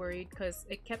kind of worried because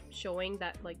it kept showing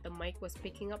that like the mic was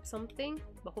picking up something,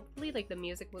 but hopefully like the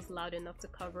music was loud enough to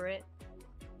cover it.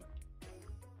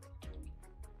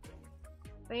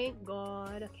 Thank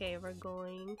God. Okay, we're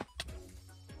going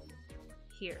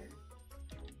here.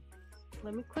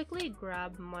 Let me quickly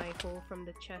grab my hoe from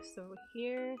the chest over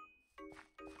here.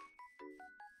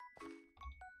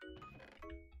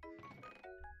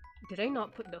 Did I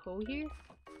not put the hoe here?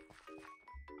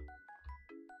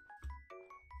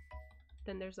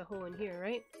 Then there's a hole in here,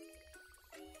 right?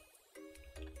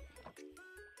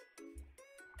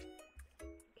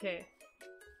 Okay.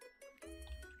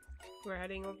 We're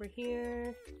heading over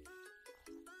here.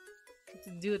 Let's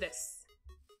do this.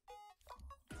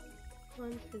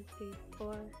 1, 2, 3,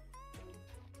 4.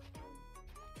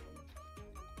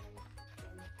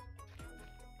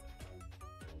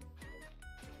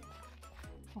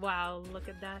 Wow, look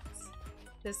at that.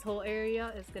 This whole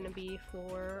area is gonna be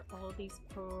for all these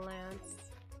plants.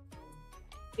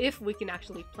 If we can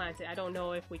actually plant it. I don't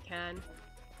know if we can.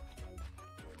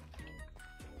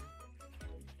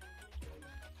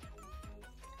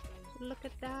 Look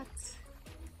at that.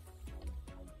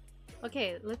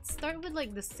 Okay, let's start with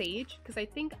like the sage, because I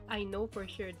think I know for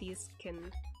sure these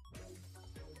can...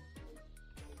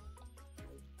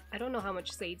 I don't know how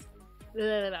much sage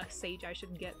I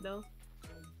should get though.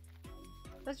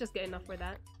 Let's just get enough for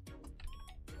that.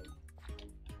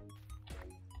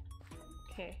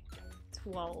 Okay,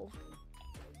 12.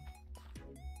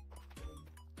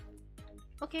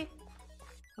 Okay.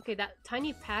 Okay, that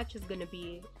tiny patch is gonna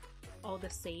be all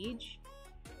the sage.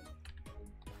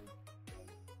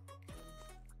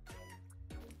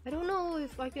 I don't know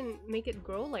if I can make it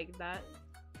grow like that.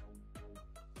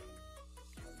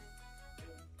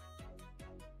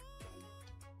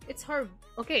 It's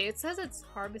okay, it says it's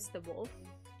harvestable.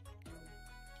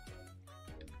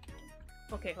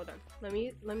 Okay, hold on.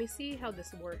 Let me see how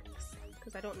this works,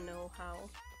 because I don't know how.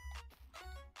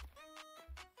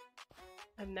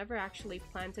 I've never actually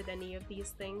planted any of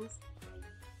these things.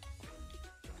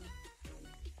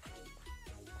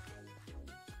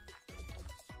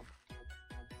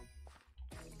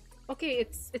 Okay,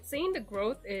 it's saying the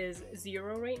growth is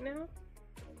 0 right now.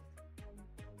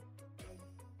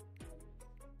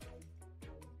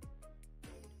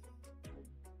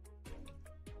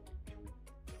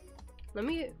 Let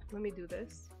me do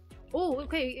this. Oh,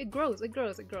 okay, it grows, it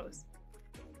grows, it grows.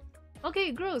 Okay,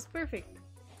 it grows, perfect.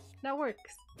 That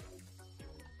works.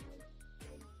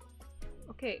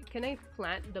 Okay, can I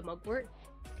plant the mugwort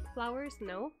flowers?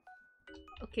 No?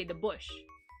 Okay, the bush.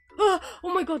 Ah!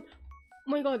 Oh my god!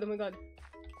 Oh my god, oh my god.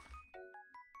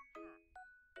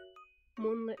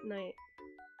 Moonlit night.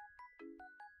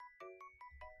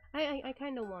 I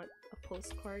kinda want a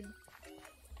postcard.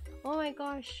 Oh my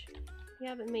gosh. We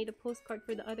haven't made a postcard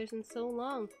for the others in so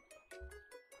long.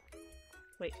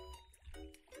 Wait.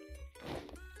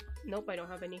 Nope, I don't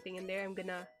have anything in there. I'm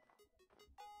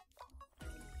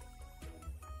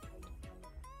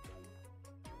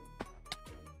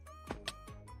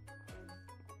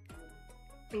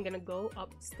gonna go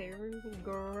upstairs,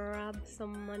 grab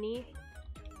some money,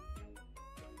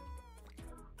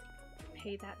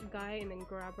 pay that guy, and then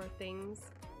grab our things.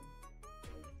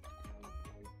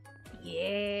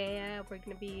 Yeah, we're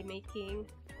gonna be making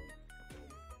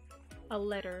a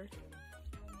letter.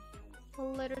 A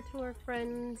letter to our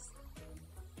friends.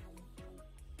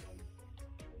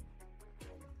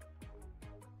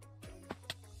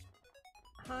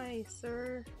 Hi,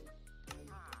 sir.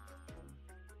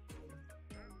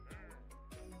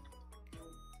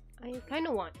 I kind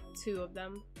of want 2 of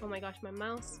them. Oh my gosh, my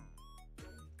mouse.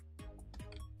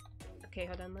 Okay,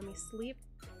 hold on, let me sleep.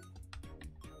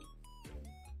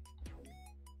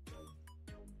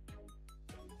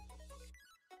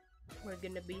 We're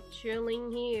gonna be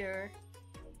chilling here.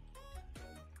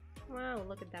 Wow,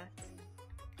 look at that.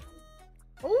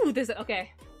 Oh, this is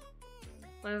okay.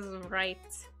 This is right.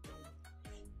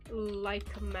 Like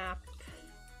a map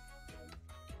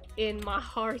in my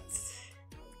heart.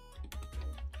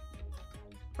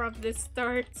 From the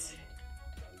start,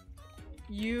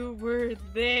 you were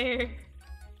there.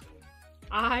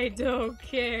 I don't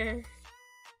care.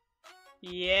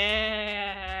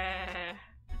 Yeah.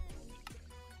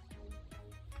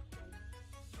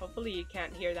 Hopefully you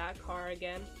can't hear that car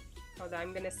again. Hold on,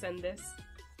 I'm gonna send this.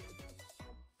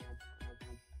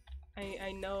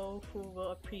 I know who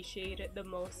will appreciate it the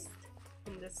most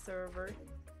in this server.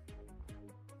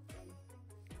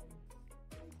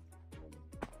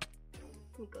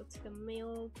 Let me go to the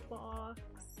mailbox.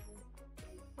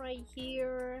 Right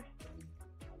here.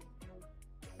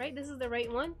 Right, this is the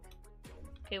right one?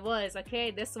 It was,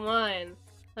 okay, this one.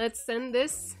 Let's send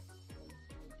this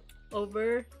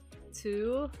over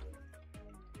to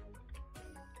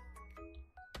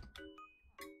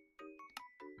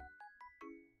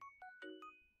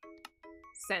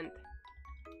send.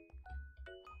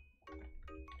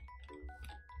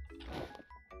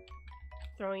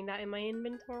 Throwing that in my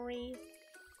inventory.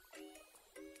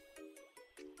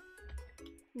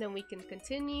 Then we can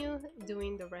continue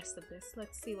doing the rest of this.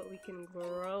 Let's see what we can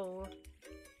grow.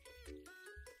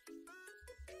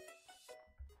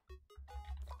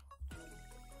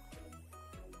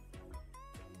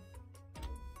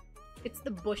 It's the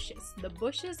bushes. The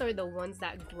bushes are the ones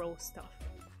that grow stuff.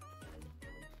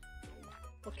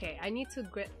 Okay, I need to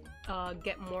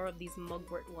get more of these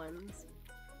mugwort ones.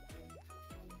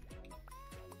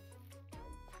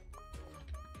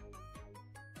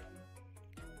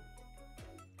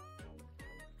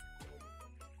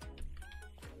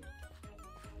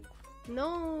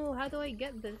 No, how do I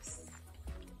get this?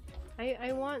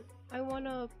 I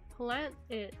wanna plant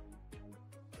it.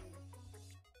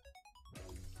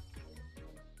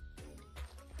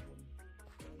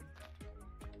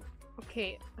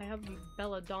 Okay, I have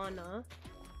belladonna.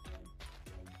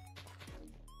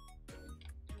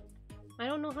 I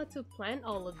don't know how to plant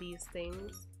all of these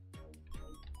things.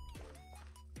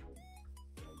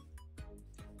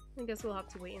 I guess we'll have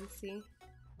to wait and see.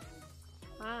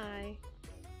 Hi.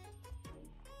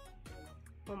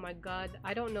 Oh my god,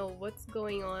 I don't know what's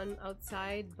going on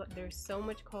outside, but there's so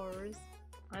much cars.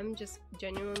 I'm just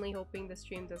genuinely hoping the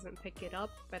stream doesn't pick it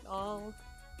up at all.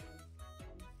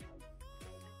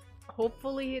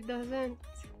 Hopefully it doesn't.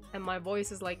 And my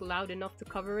voice is like loud enough to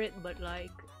cover it, but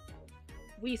like,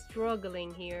 we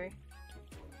struggling here.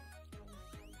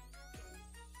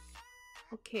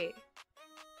 Okay.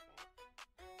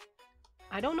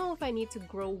 I don't know if I need to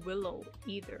grow willow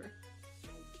either.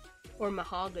 Or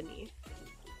mahogany.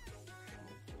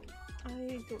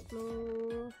 I don't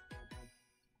know.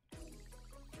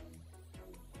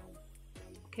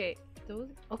 Okay, those?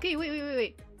 Okay,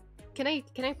 wait. Can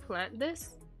I plant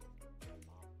this?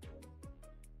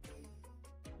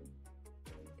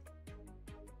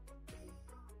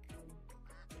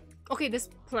 Okay, this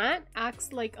plant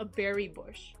acts like a berry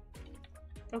bush.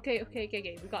 Okay.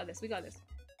 We got this.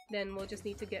 Then we'll just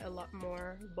need to get a lot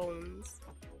more bones.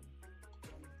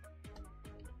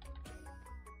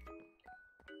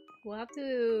 We'll have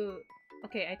to...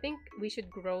 Okay, I think we should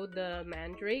grow the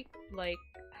mandrake like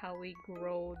how we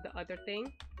grow the other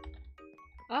thing.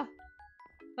 Ah!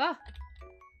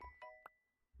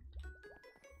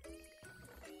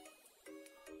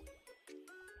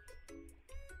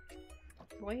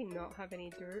 Do I not have any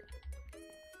dirt?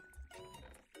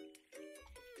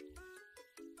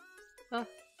 Ah,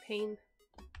 pain.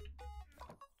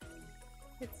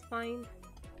 It's fine.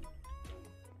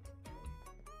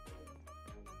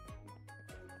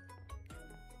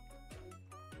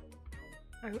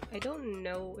 I don't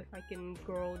know if I can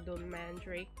grow the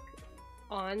mandrake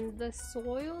on the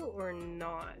soil or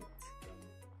not.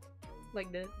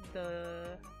 Like the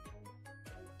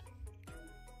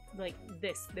like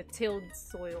this, the tilled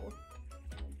soil.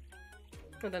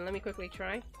 Hold on, let me quickly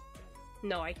try.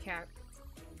 No, I can't.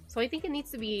 So I think it needs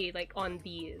to be like on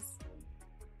these.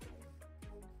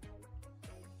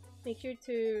 Make sure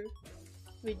to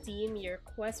redeem your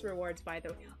quest rewards by the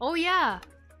way. Oh yeah!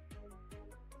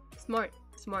 Smart.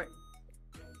 I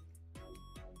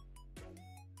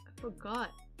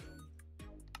forgot.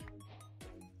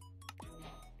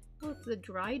 Oh, it's the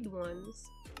dried ones.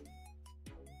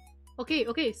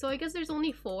 Okay, so I guess there's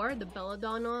only 4. The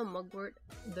belladonna, mugwort,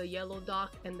 the yellow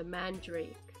dock, and the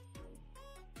mandrake.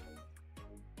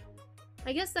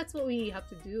 I guess that's what we have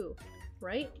to do,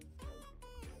 right?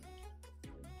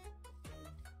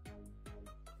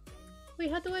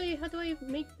 Wait, how do I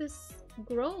make this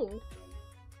grow?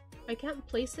 I can't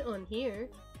place it on here.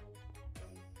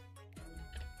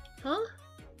 Huh?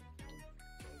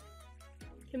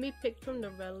 Can be picked from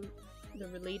the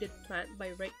related plant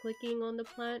by right-clicking on the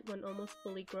plant when almost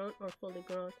fully grown or fully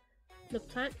grown. The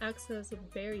plant acts as a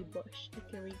berry bush. It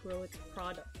can regrow its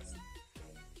products.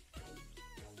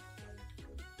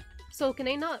 So can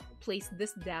I not place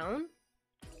this down?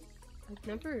 I've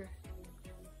never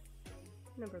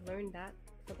learned that.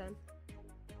 Hold on.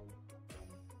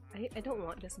 I don't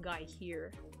want this guy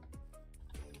here.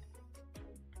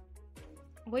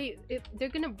 Wait, they're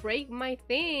gonna break my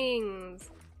things!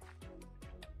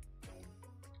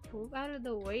 Move out of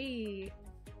the way!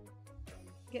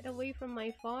 Get away from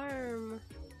my farm!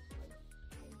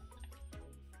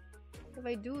 If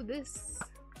I do this...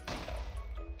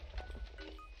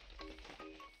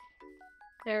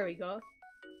 There we go.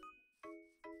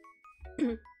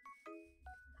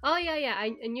 Oh yeah, I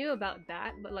knew about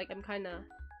that, but like I'm kinda...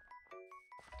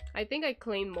 I think I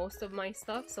claimed most of my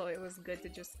stuff, so it was good to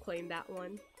just claim that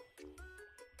one.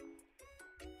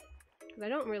 Cause I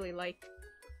don't really like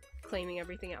claiming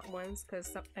everything at once,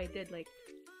 cause I did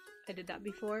that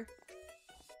before,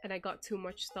 and I got too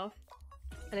much stuff,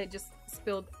 and it just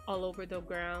spilled all over the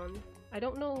ground. I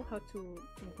don't know how to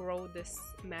grow this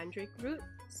mandrake root,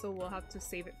 so we'll have to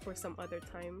save it for some other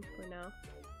time for now.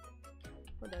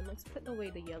 Hold on, let's put away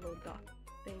the yellow dot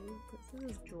thing.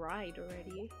 This is dried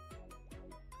already.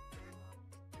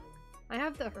 I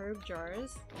have the herb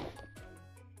jars.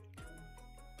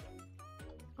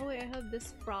 Oh wait, I have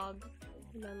this frog.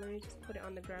 And then let me just put it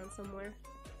on the ground somewhere.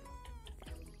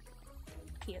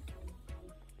 Here.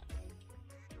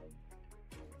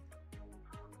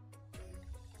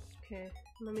 Okay,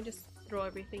 let me just throw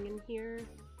everything in here.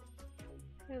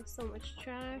 I have so much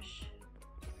trash.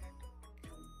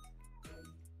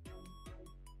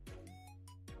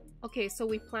 Okay, so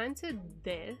we planted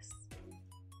this.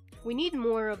 We need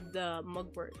more of the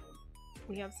mugwort.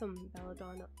 We have some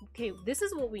belladonna. Okay, this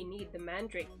is what we need, the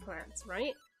mandrake plants,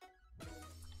 right?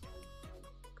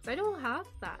 Because I don't have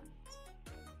that.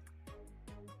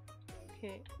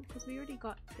 Okay, because we already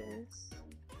got this.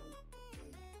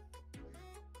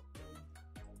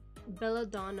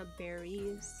 Belladonna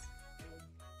berries.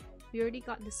 We already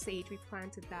got the sage, we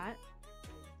planted that.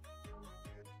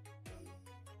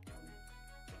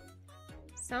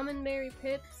 Salmonberry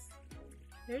pips.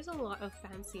 There's a lot of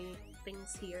fancy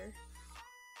things here.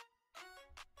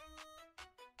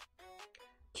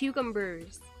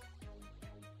 Cucumbers.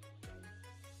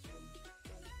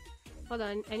 Hold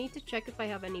on, I need to check if I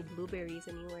have any blueberries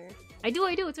anywhere. I do,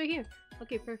 it's right here!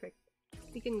 Okay, perfect.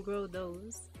 We can grow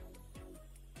those.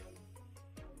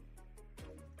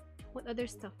 What other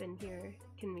stuff in here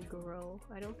can we grow?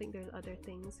 I don't think there's other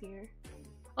things here.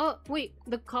 Oh, wait,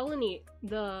 the colony,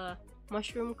 the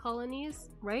mushroom colonies,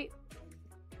 right?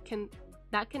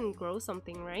 That can grow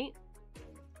something, right?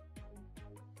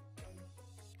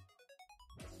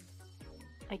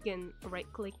 I can right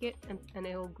click it and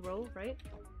it'll grow, right?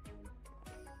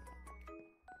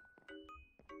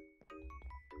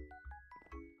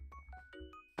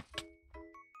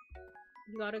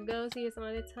 You gotta go, see you some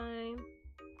other time.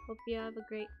 Hope you have a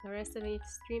great rest of your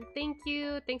stream. Thank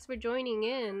you, thanks for joining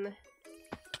in.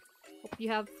 Hope you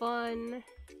have fun.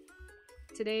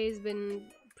 Today's been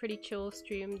pretty chill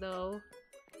stream though.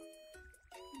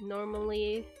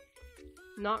 Normally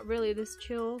not really this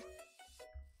chill,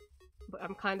 but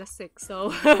I'm kind of sick, so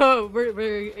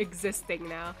we're existing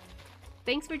now.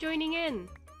 Thanks for joining in.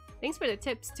 Thanks for the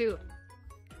tips too.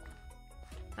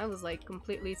 I was like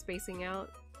completely spacing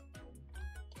out.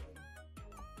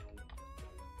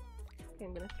 Okay,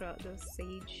 I'm gonna throw out those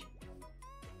sage.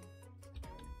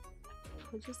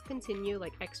 We'll just continue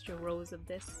like extra rows of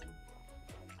this.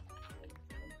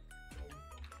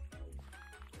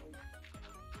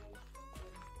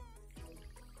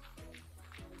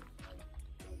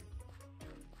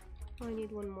 Oh, I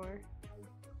need one more.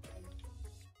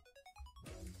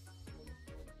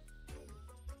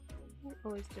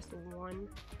 Oh, it's just one.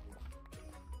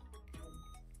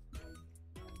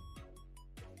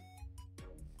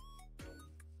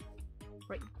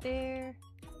 Right there.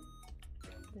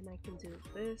 Then I can do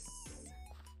this.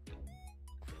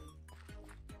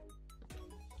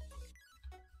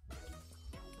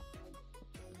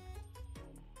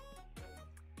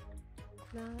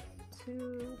 That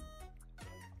too.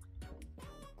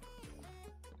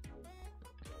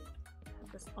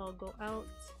 Have this all go out.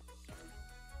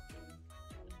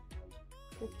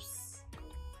 Oops.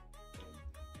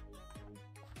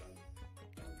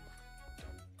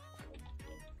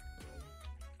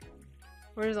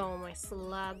 Where's all my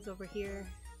slabs over here?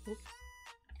 Oops.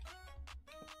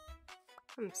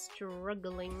 I'm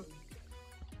struggling.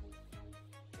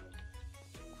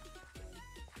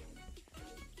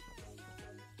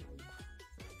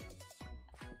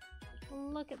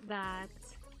 Look at that.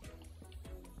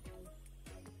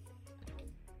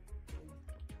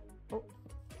 Oh,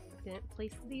 didn't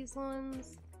place these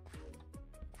ones.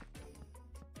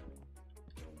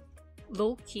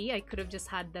 Low key, I could have just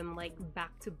had them like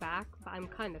back to back, but I'm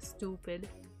kind of stupid.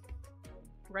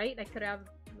 Right? I could have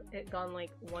it gone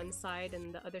like one side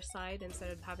and the other side instead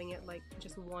of having it like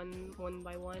just one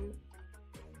by one.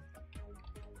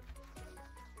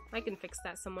 I can fix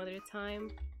that some other time.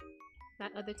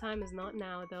 That other time is not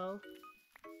now though.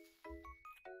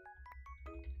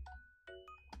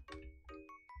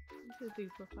 1, 2, 3,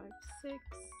 4, 5, 6.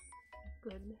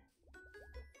 Good.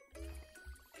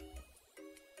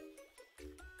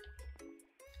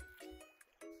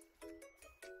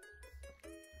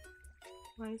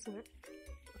 Why isn't it?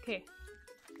 Okay.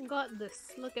 Got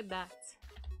this. Look at that.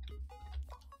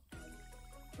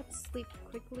 Let's sleep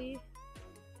quickly.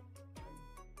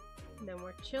 And then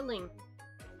we're chilling.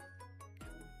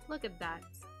 Look at that.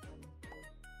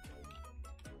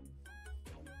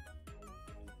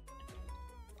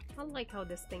 I like how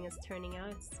this thing is turning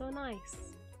out. It's so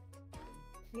nice.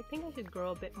 I think I should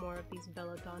grow a bit more of these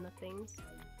belladonna things.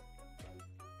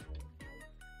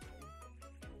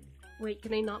 Wait,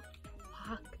 can I not?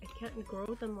 Fuck, I can't grow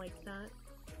them like that.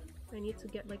 I need to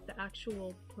get like the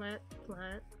actual plant.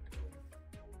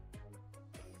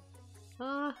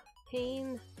 Ah,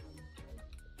 pain.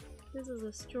 This is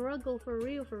a struggle for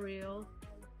real.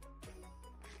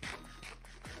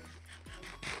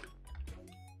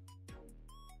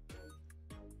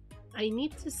 I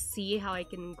need to see how I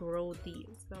can grow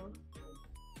these though.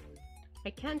 I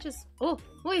can't just— oh,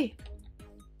 wait!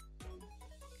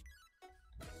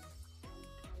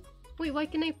 Wait, why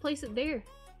can I place it there?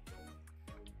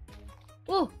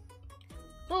 Oh!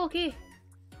 Oh, okay.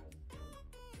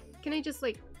 Can I just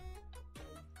like—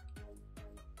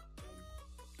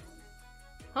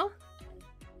 huh?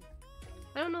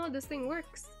 I don't know how this thing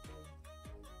works.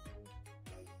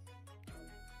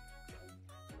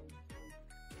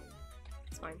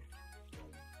 It's fine.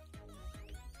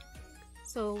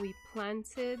 So we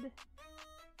planted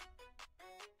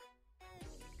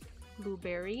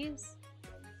blueberries.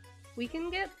 We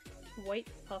can get white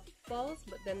puffballs,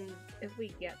 but then if we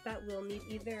get that, we'll need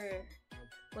either—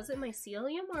 was it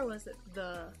mycelium or was it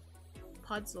the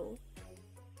podzol?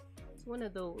 It's one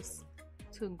of those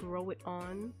to grow it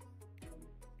on.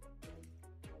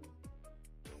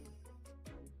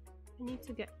 I need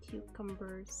to get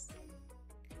cucumbers.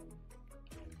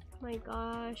 My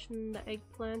gosh, and the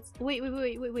eggplants. Wait.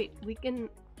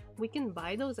 We can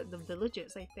buy those at the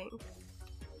villages, I think.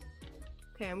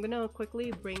 Okay, I'm gonna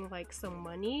quickly bring like some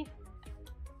money,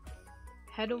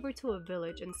 head over to a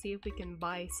village and see if we can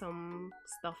buy some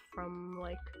stuff from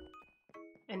like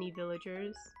any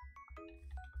villagers.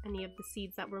 Any of the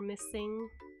seeds that we're missing.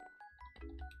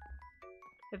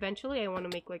 Eventually I want to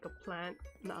make like a plant,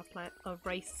 not a plant, a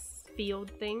rice field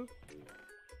thing.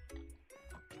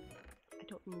 I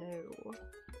don't know.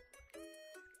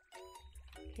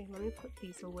 Okay, let me put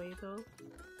these away though.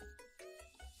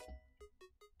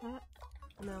 That,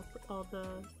 and I'll put all the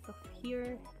stuff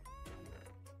here.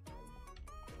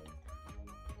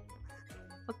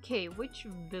 Okay, which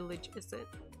village is it?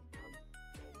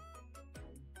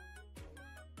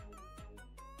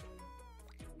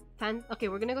 Okay,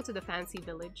 we're gonna go to the fancy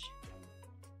village.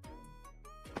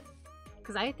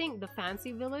 Because I think the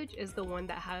fancy village is the one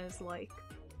that has like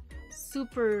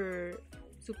super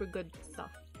good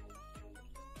stuff.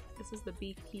 This is the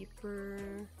beekeeper.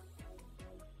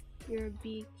 You're a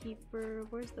beekeeper.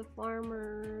 Where's the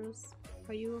farmers?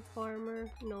 Are you a farmer?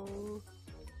 No.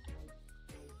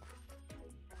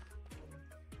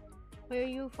 Where are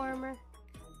you a farmer?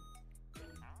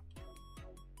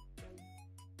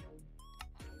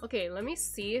 Okay, let me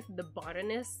see if the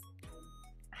botanist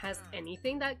has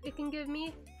anything that it can give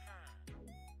me.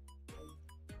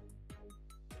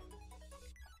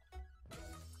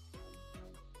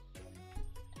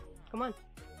 Come on.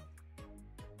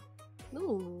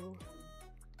 Ooh.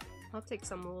 I'll take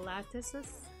some lattices.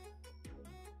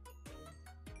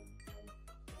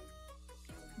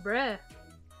 Bruh.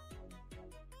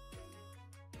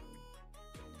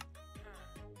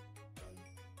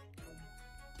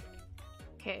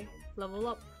 Okay, level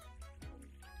up.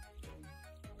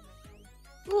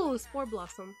 Ooh, Spore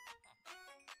Blossom.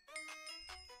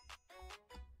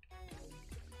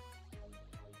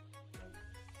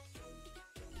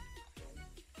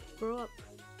 Grow up.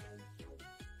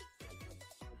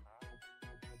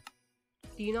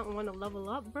 Do you not want to level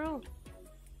up, bro?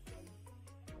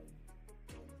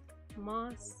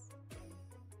 Moss.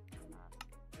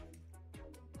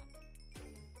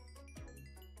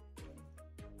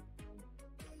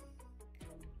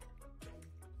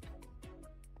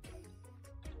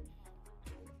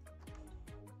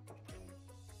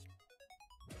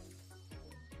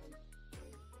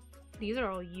 These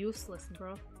are all useless,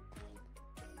 bro.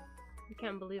 I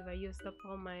can't believe I used up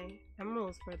all my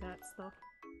emeralds for that stuff.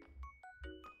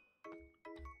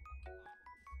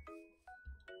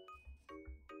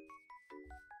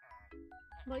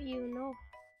 But you know,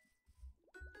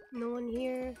 no one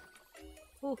here.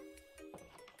 Oh,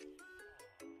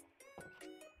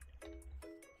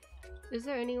 is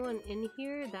there anyone in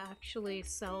here that actually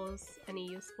sells any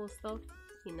useful stuff?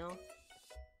 You know,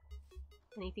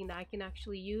 anything that I can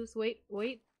actually use? Wait,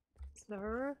 is that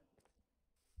her?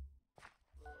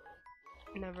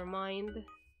 Never mind.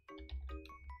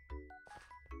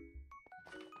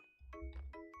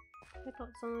 I thought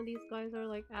some of these guys are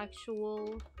like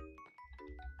actual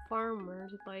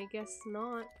farmers, but I guess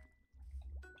not.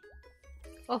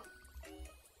 Oh!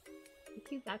 I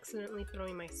keep accidentally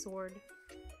throwing my sword.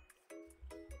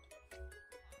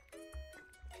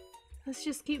 Let's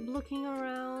just keep looking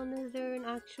around. Is there an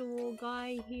actual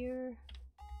guy here?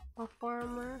 A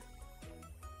farmer?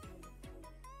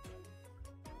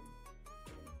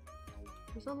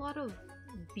 There's a lot of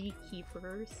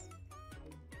beekeepers.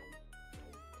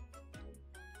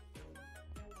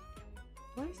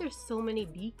 Why is there so many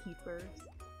beekeepers?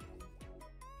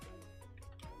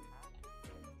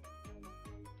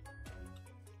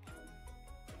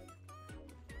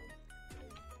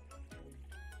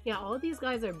 Yeah, all these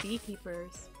guys are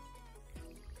beekeepers.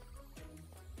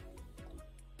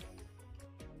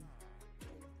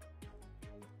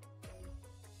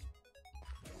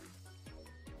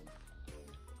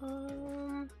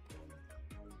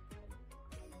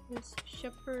 There's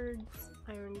shepherds,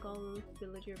 iron golem,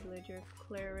 villager,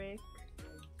 cleric,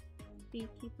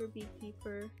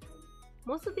 beekeeper.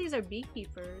 Most of these are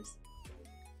beekeepers.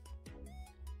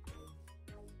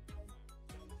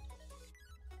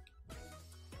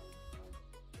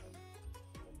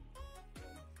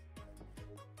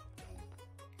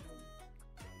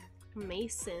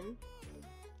 Mason.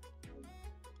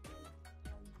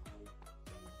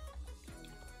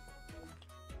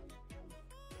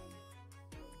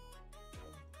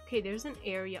 Okay, there's an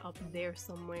area up there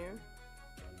somewhere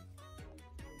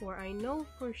where I know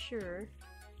for sure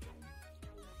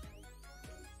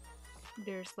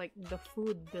there's like the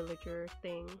food villager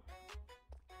thing.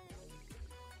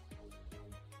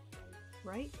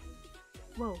 Right?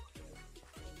 Whoa.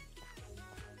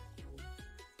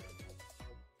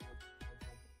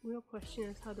 Real question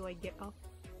is, how do I get up?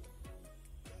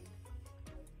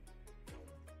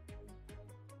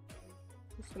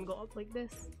 Just gonna go up like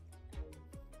this.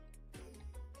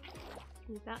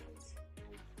 Do that.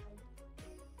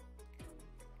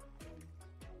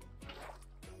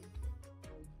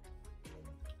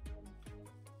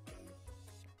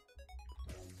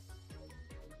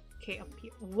 Okay, up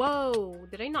here. Whoa!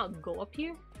 Did I not go up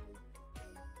here?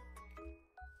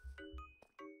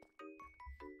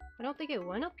 I don't think I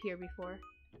went up here before.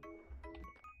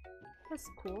 That's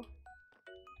cool.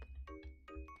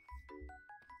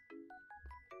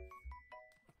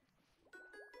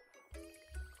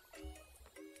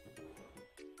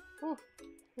 Oh,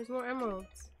 there's more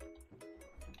emeralds.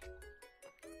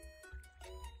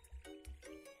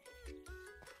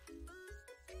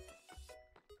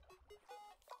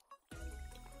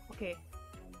 Okay.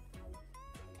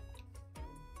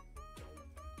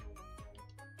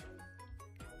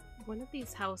 One of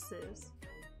these houses.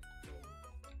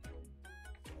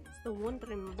 It's the one that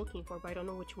I'm looking for, but I don't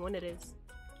know which one it is.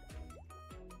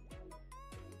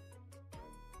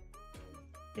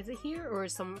 Is it here or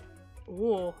is some...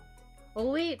 Whoa.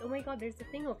 Oh wait, oh my god, there's a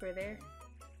thing over there.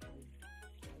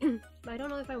 But I don't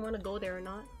know if I want to go there or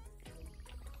not.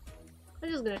 I'm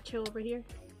just gonna chill over here.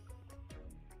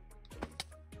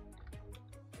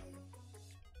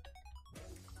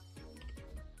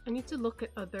 I need to look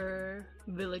at other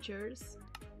villagers.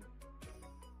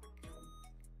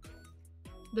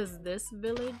 Does this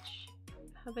village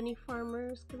have any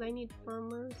farmers? Because I need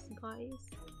farmers, guys.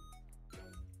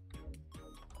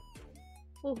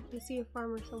 Oh, I see a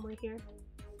farmer somewhere here.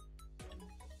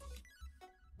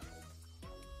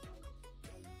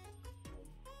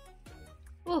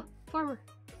 Oh, farmer!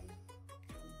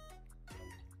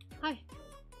 Hi!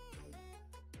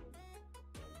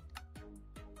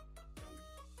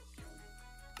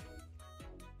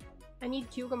 I need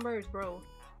cucumbers, bro.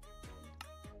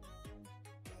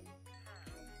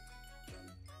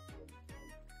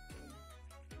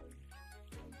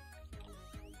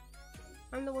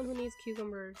 I'm the one who needs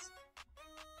cucumbers.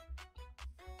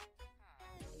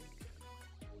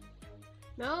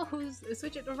 No,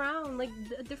 switch it around, like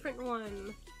a different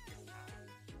one.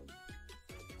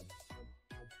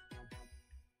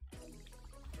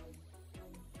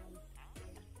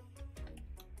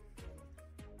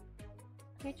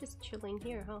 You're just chilling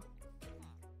here, huh?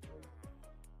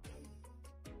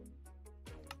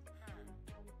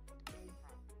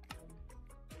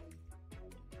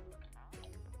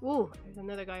 Ooh, there's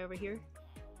another guy over here.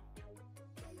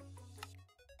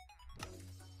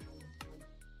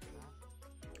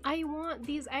 I want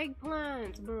these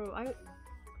eggplants, bro.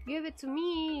 Give it to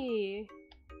me.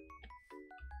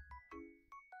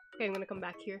 Okay, I'm gonna come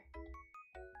back here.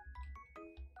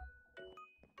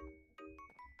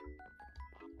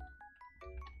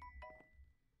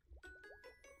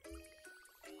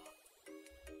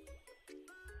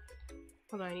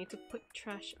 Hold on, I need to put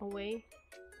trash away.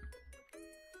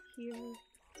 Here.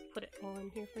 Let's put it all in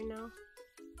here for now.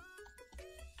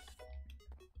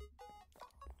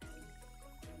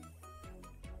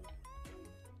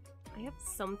 I have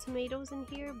some tomatoes in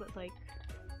here, but like...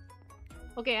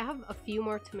 Okay, I have a few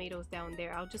more tomatoes down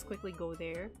there. I'll just quickly go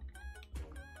there.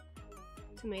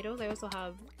 Tomatoes, I also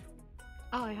have...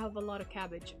 Oh, I have a lot of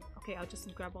cabbage. Okay, I'll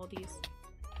just grab all these.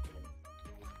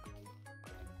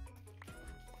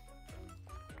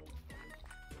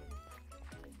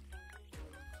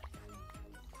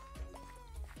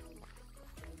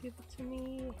 Give it to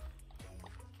me.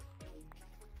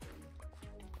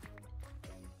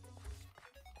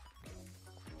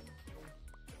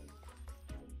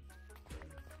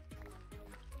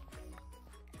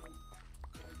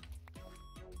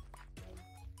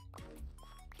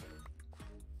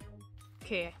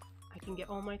 Okay, I can get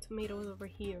all my tomatoes over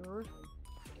here.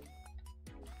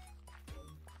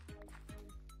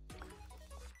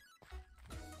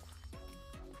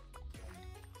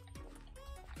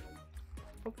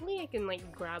 Hopefully I can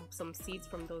like grab some seeds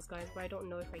from those guys, but I don't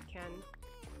know if I can.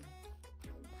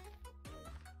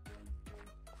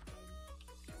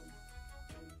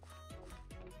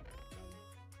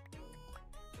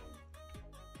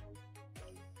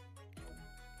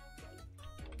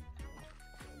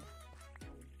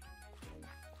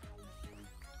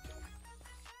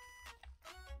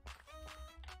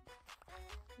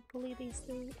 Hopefully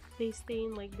they stay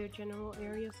in like their general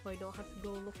area so I don't have to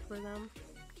go look for them.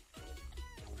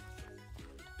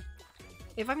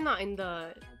 If I'm not in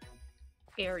the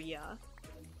area,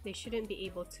 they shouldn't be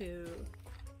able to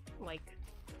like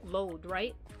load,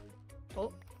 right?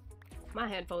 Oh, my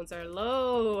headphones are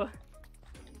low.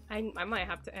 I might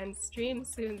have to end stream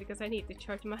soon because I need to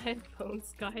charge my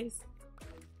headphones, guys.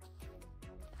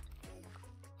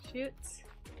 Shoot.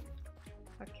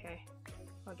 Okay.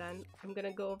 Hold on, I'm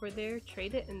gonna go over there,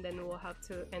 trade it, and then we'll have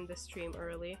to end the stream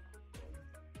early.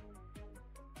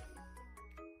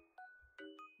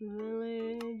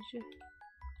 Village.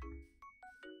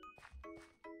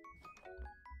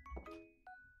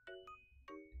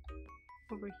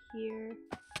 Over here.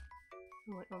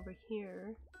 I went over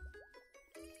here.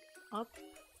 Up.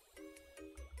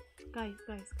 Guys,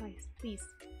 please.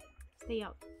 Stay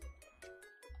out.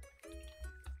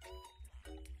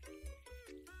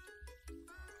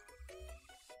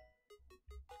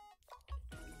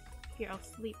 Here, I'll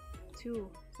sleep too,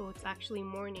 so it's actually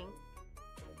morning.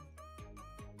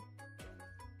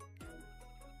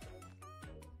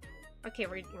 Okay,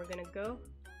 we're gonna go.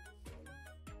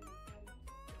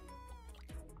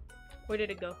 Where did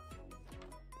it go?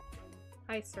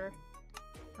 Hi, sir.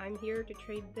 I'm here to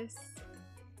trade this.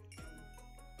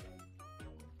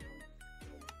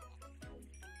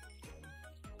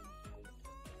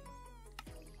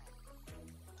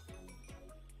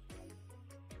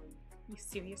 You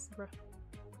serious, bro?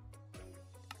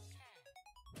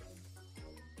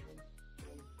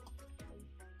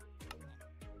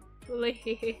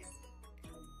 Please.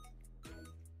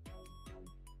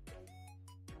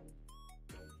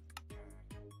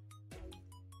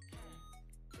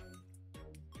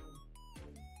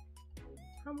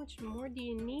 How much more do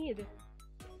you need?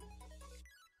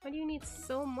 Why do you need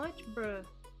so much, bruh?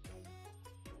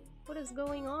 What is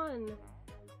going on?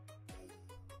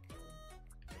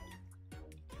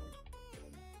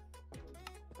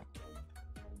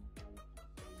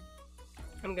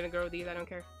 I'm gonna grow these, I don't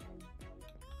care.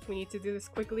 We need to do this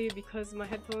quickly because my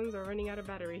headphones are running out of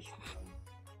battery.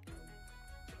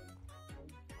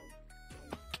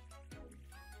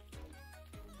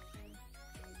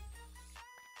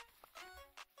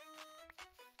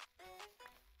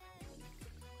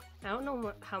 I don't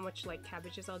know how much like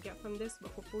cabbages I'll get from this,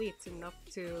 but hopefully it's enough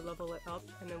to level it up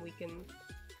and then we can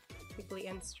quickly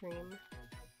end stream.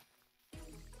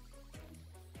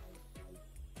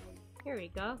 Here we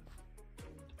go.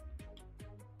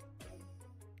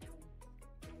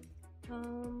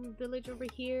 Village over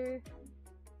here.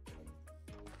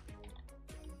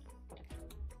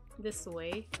 This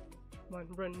way.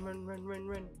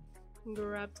 Run.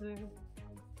 Grab to him.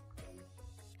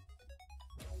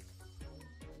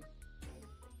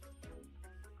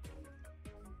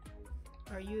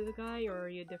 Are you the guy or are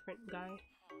you a different guy?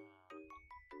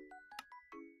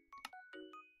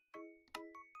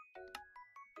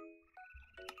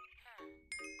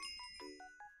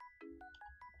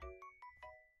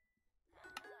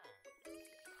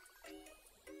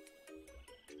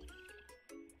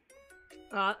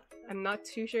 I'm not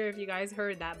too sure if you guys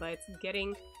heard that, but it's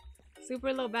getting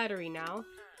super low battery now.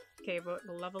 Okay, but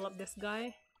we'll level up this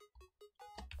guy.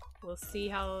 We'll see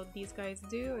how these guys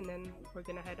do, and then we're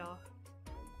gonna head off.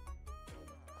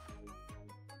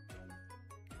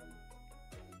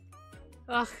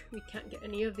 Ugh, we can't get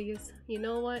any of these. You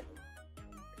know what?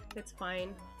 It's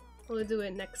fine. We'll do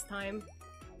it next time.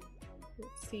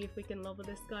 Let's see if we can level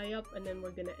this guy up, and then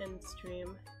we're gonna end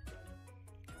stream.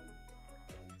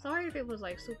 Sorry if it was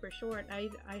like super short. I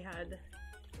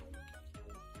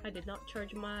did not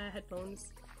charge my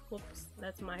headphones. Whoops,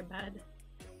 that's my bad.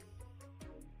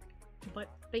 But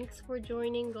thanks for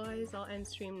joining, guys. I'll end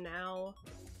stream now.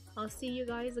 I'll see you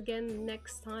guys again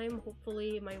next time.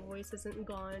 Hopefully my voice isn't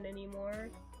gone anymore.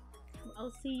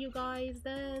 I'll see you guys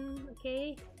then,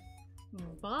 okay?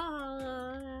 Bye!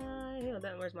 Oh,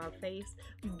 then where's my face?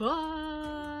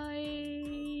 Bye!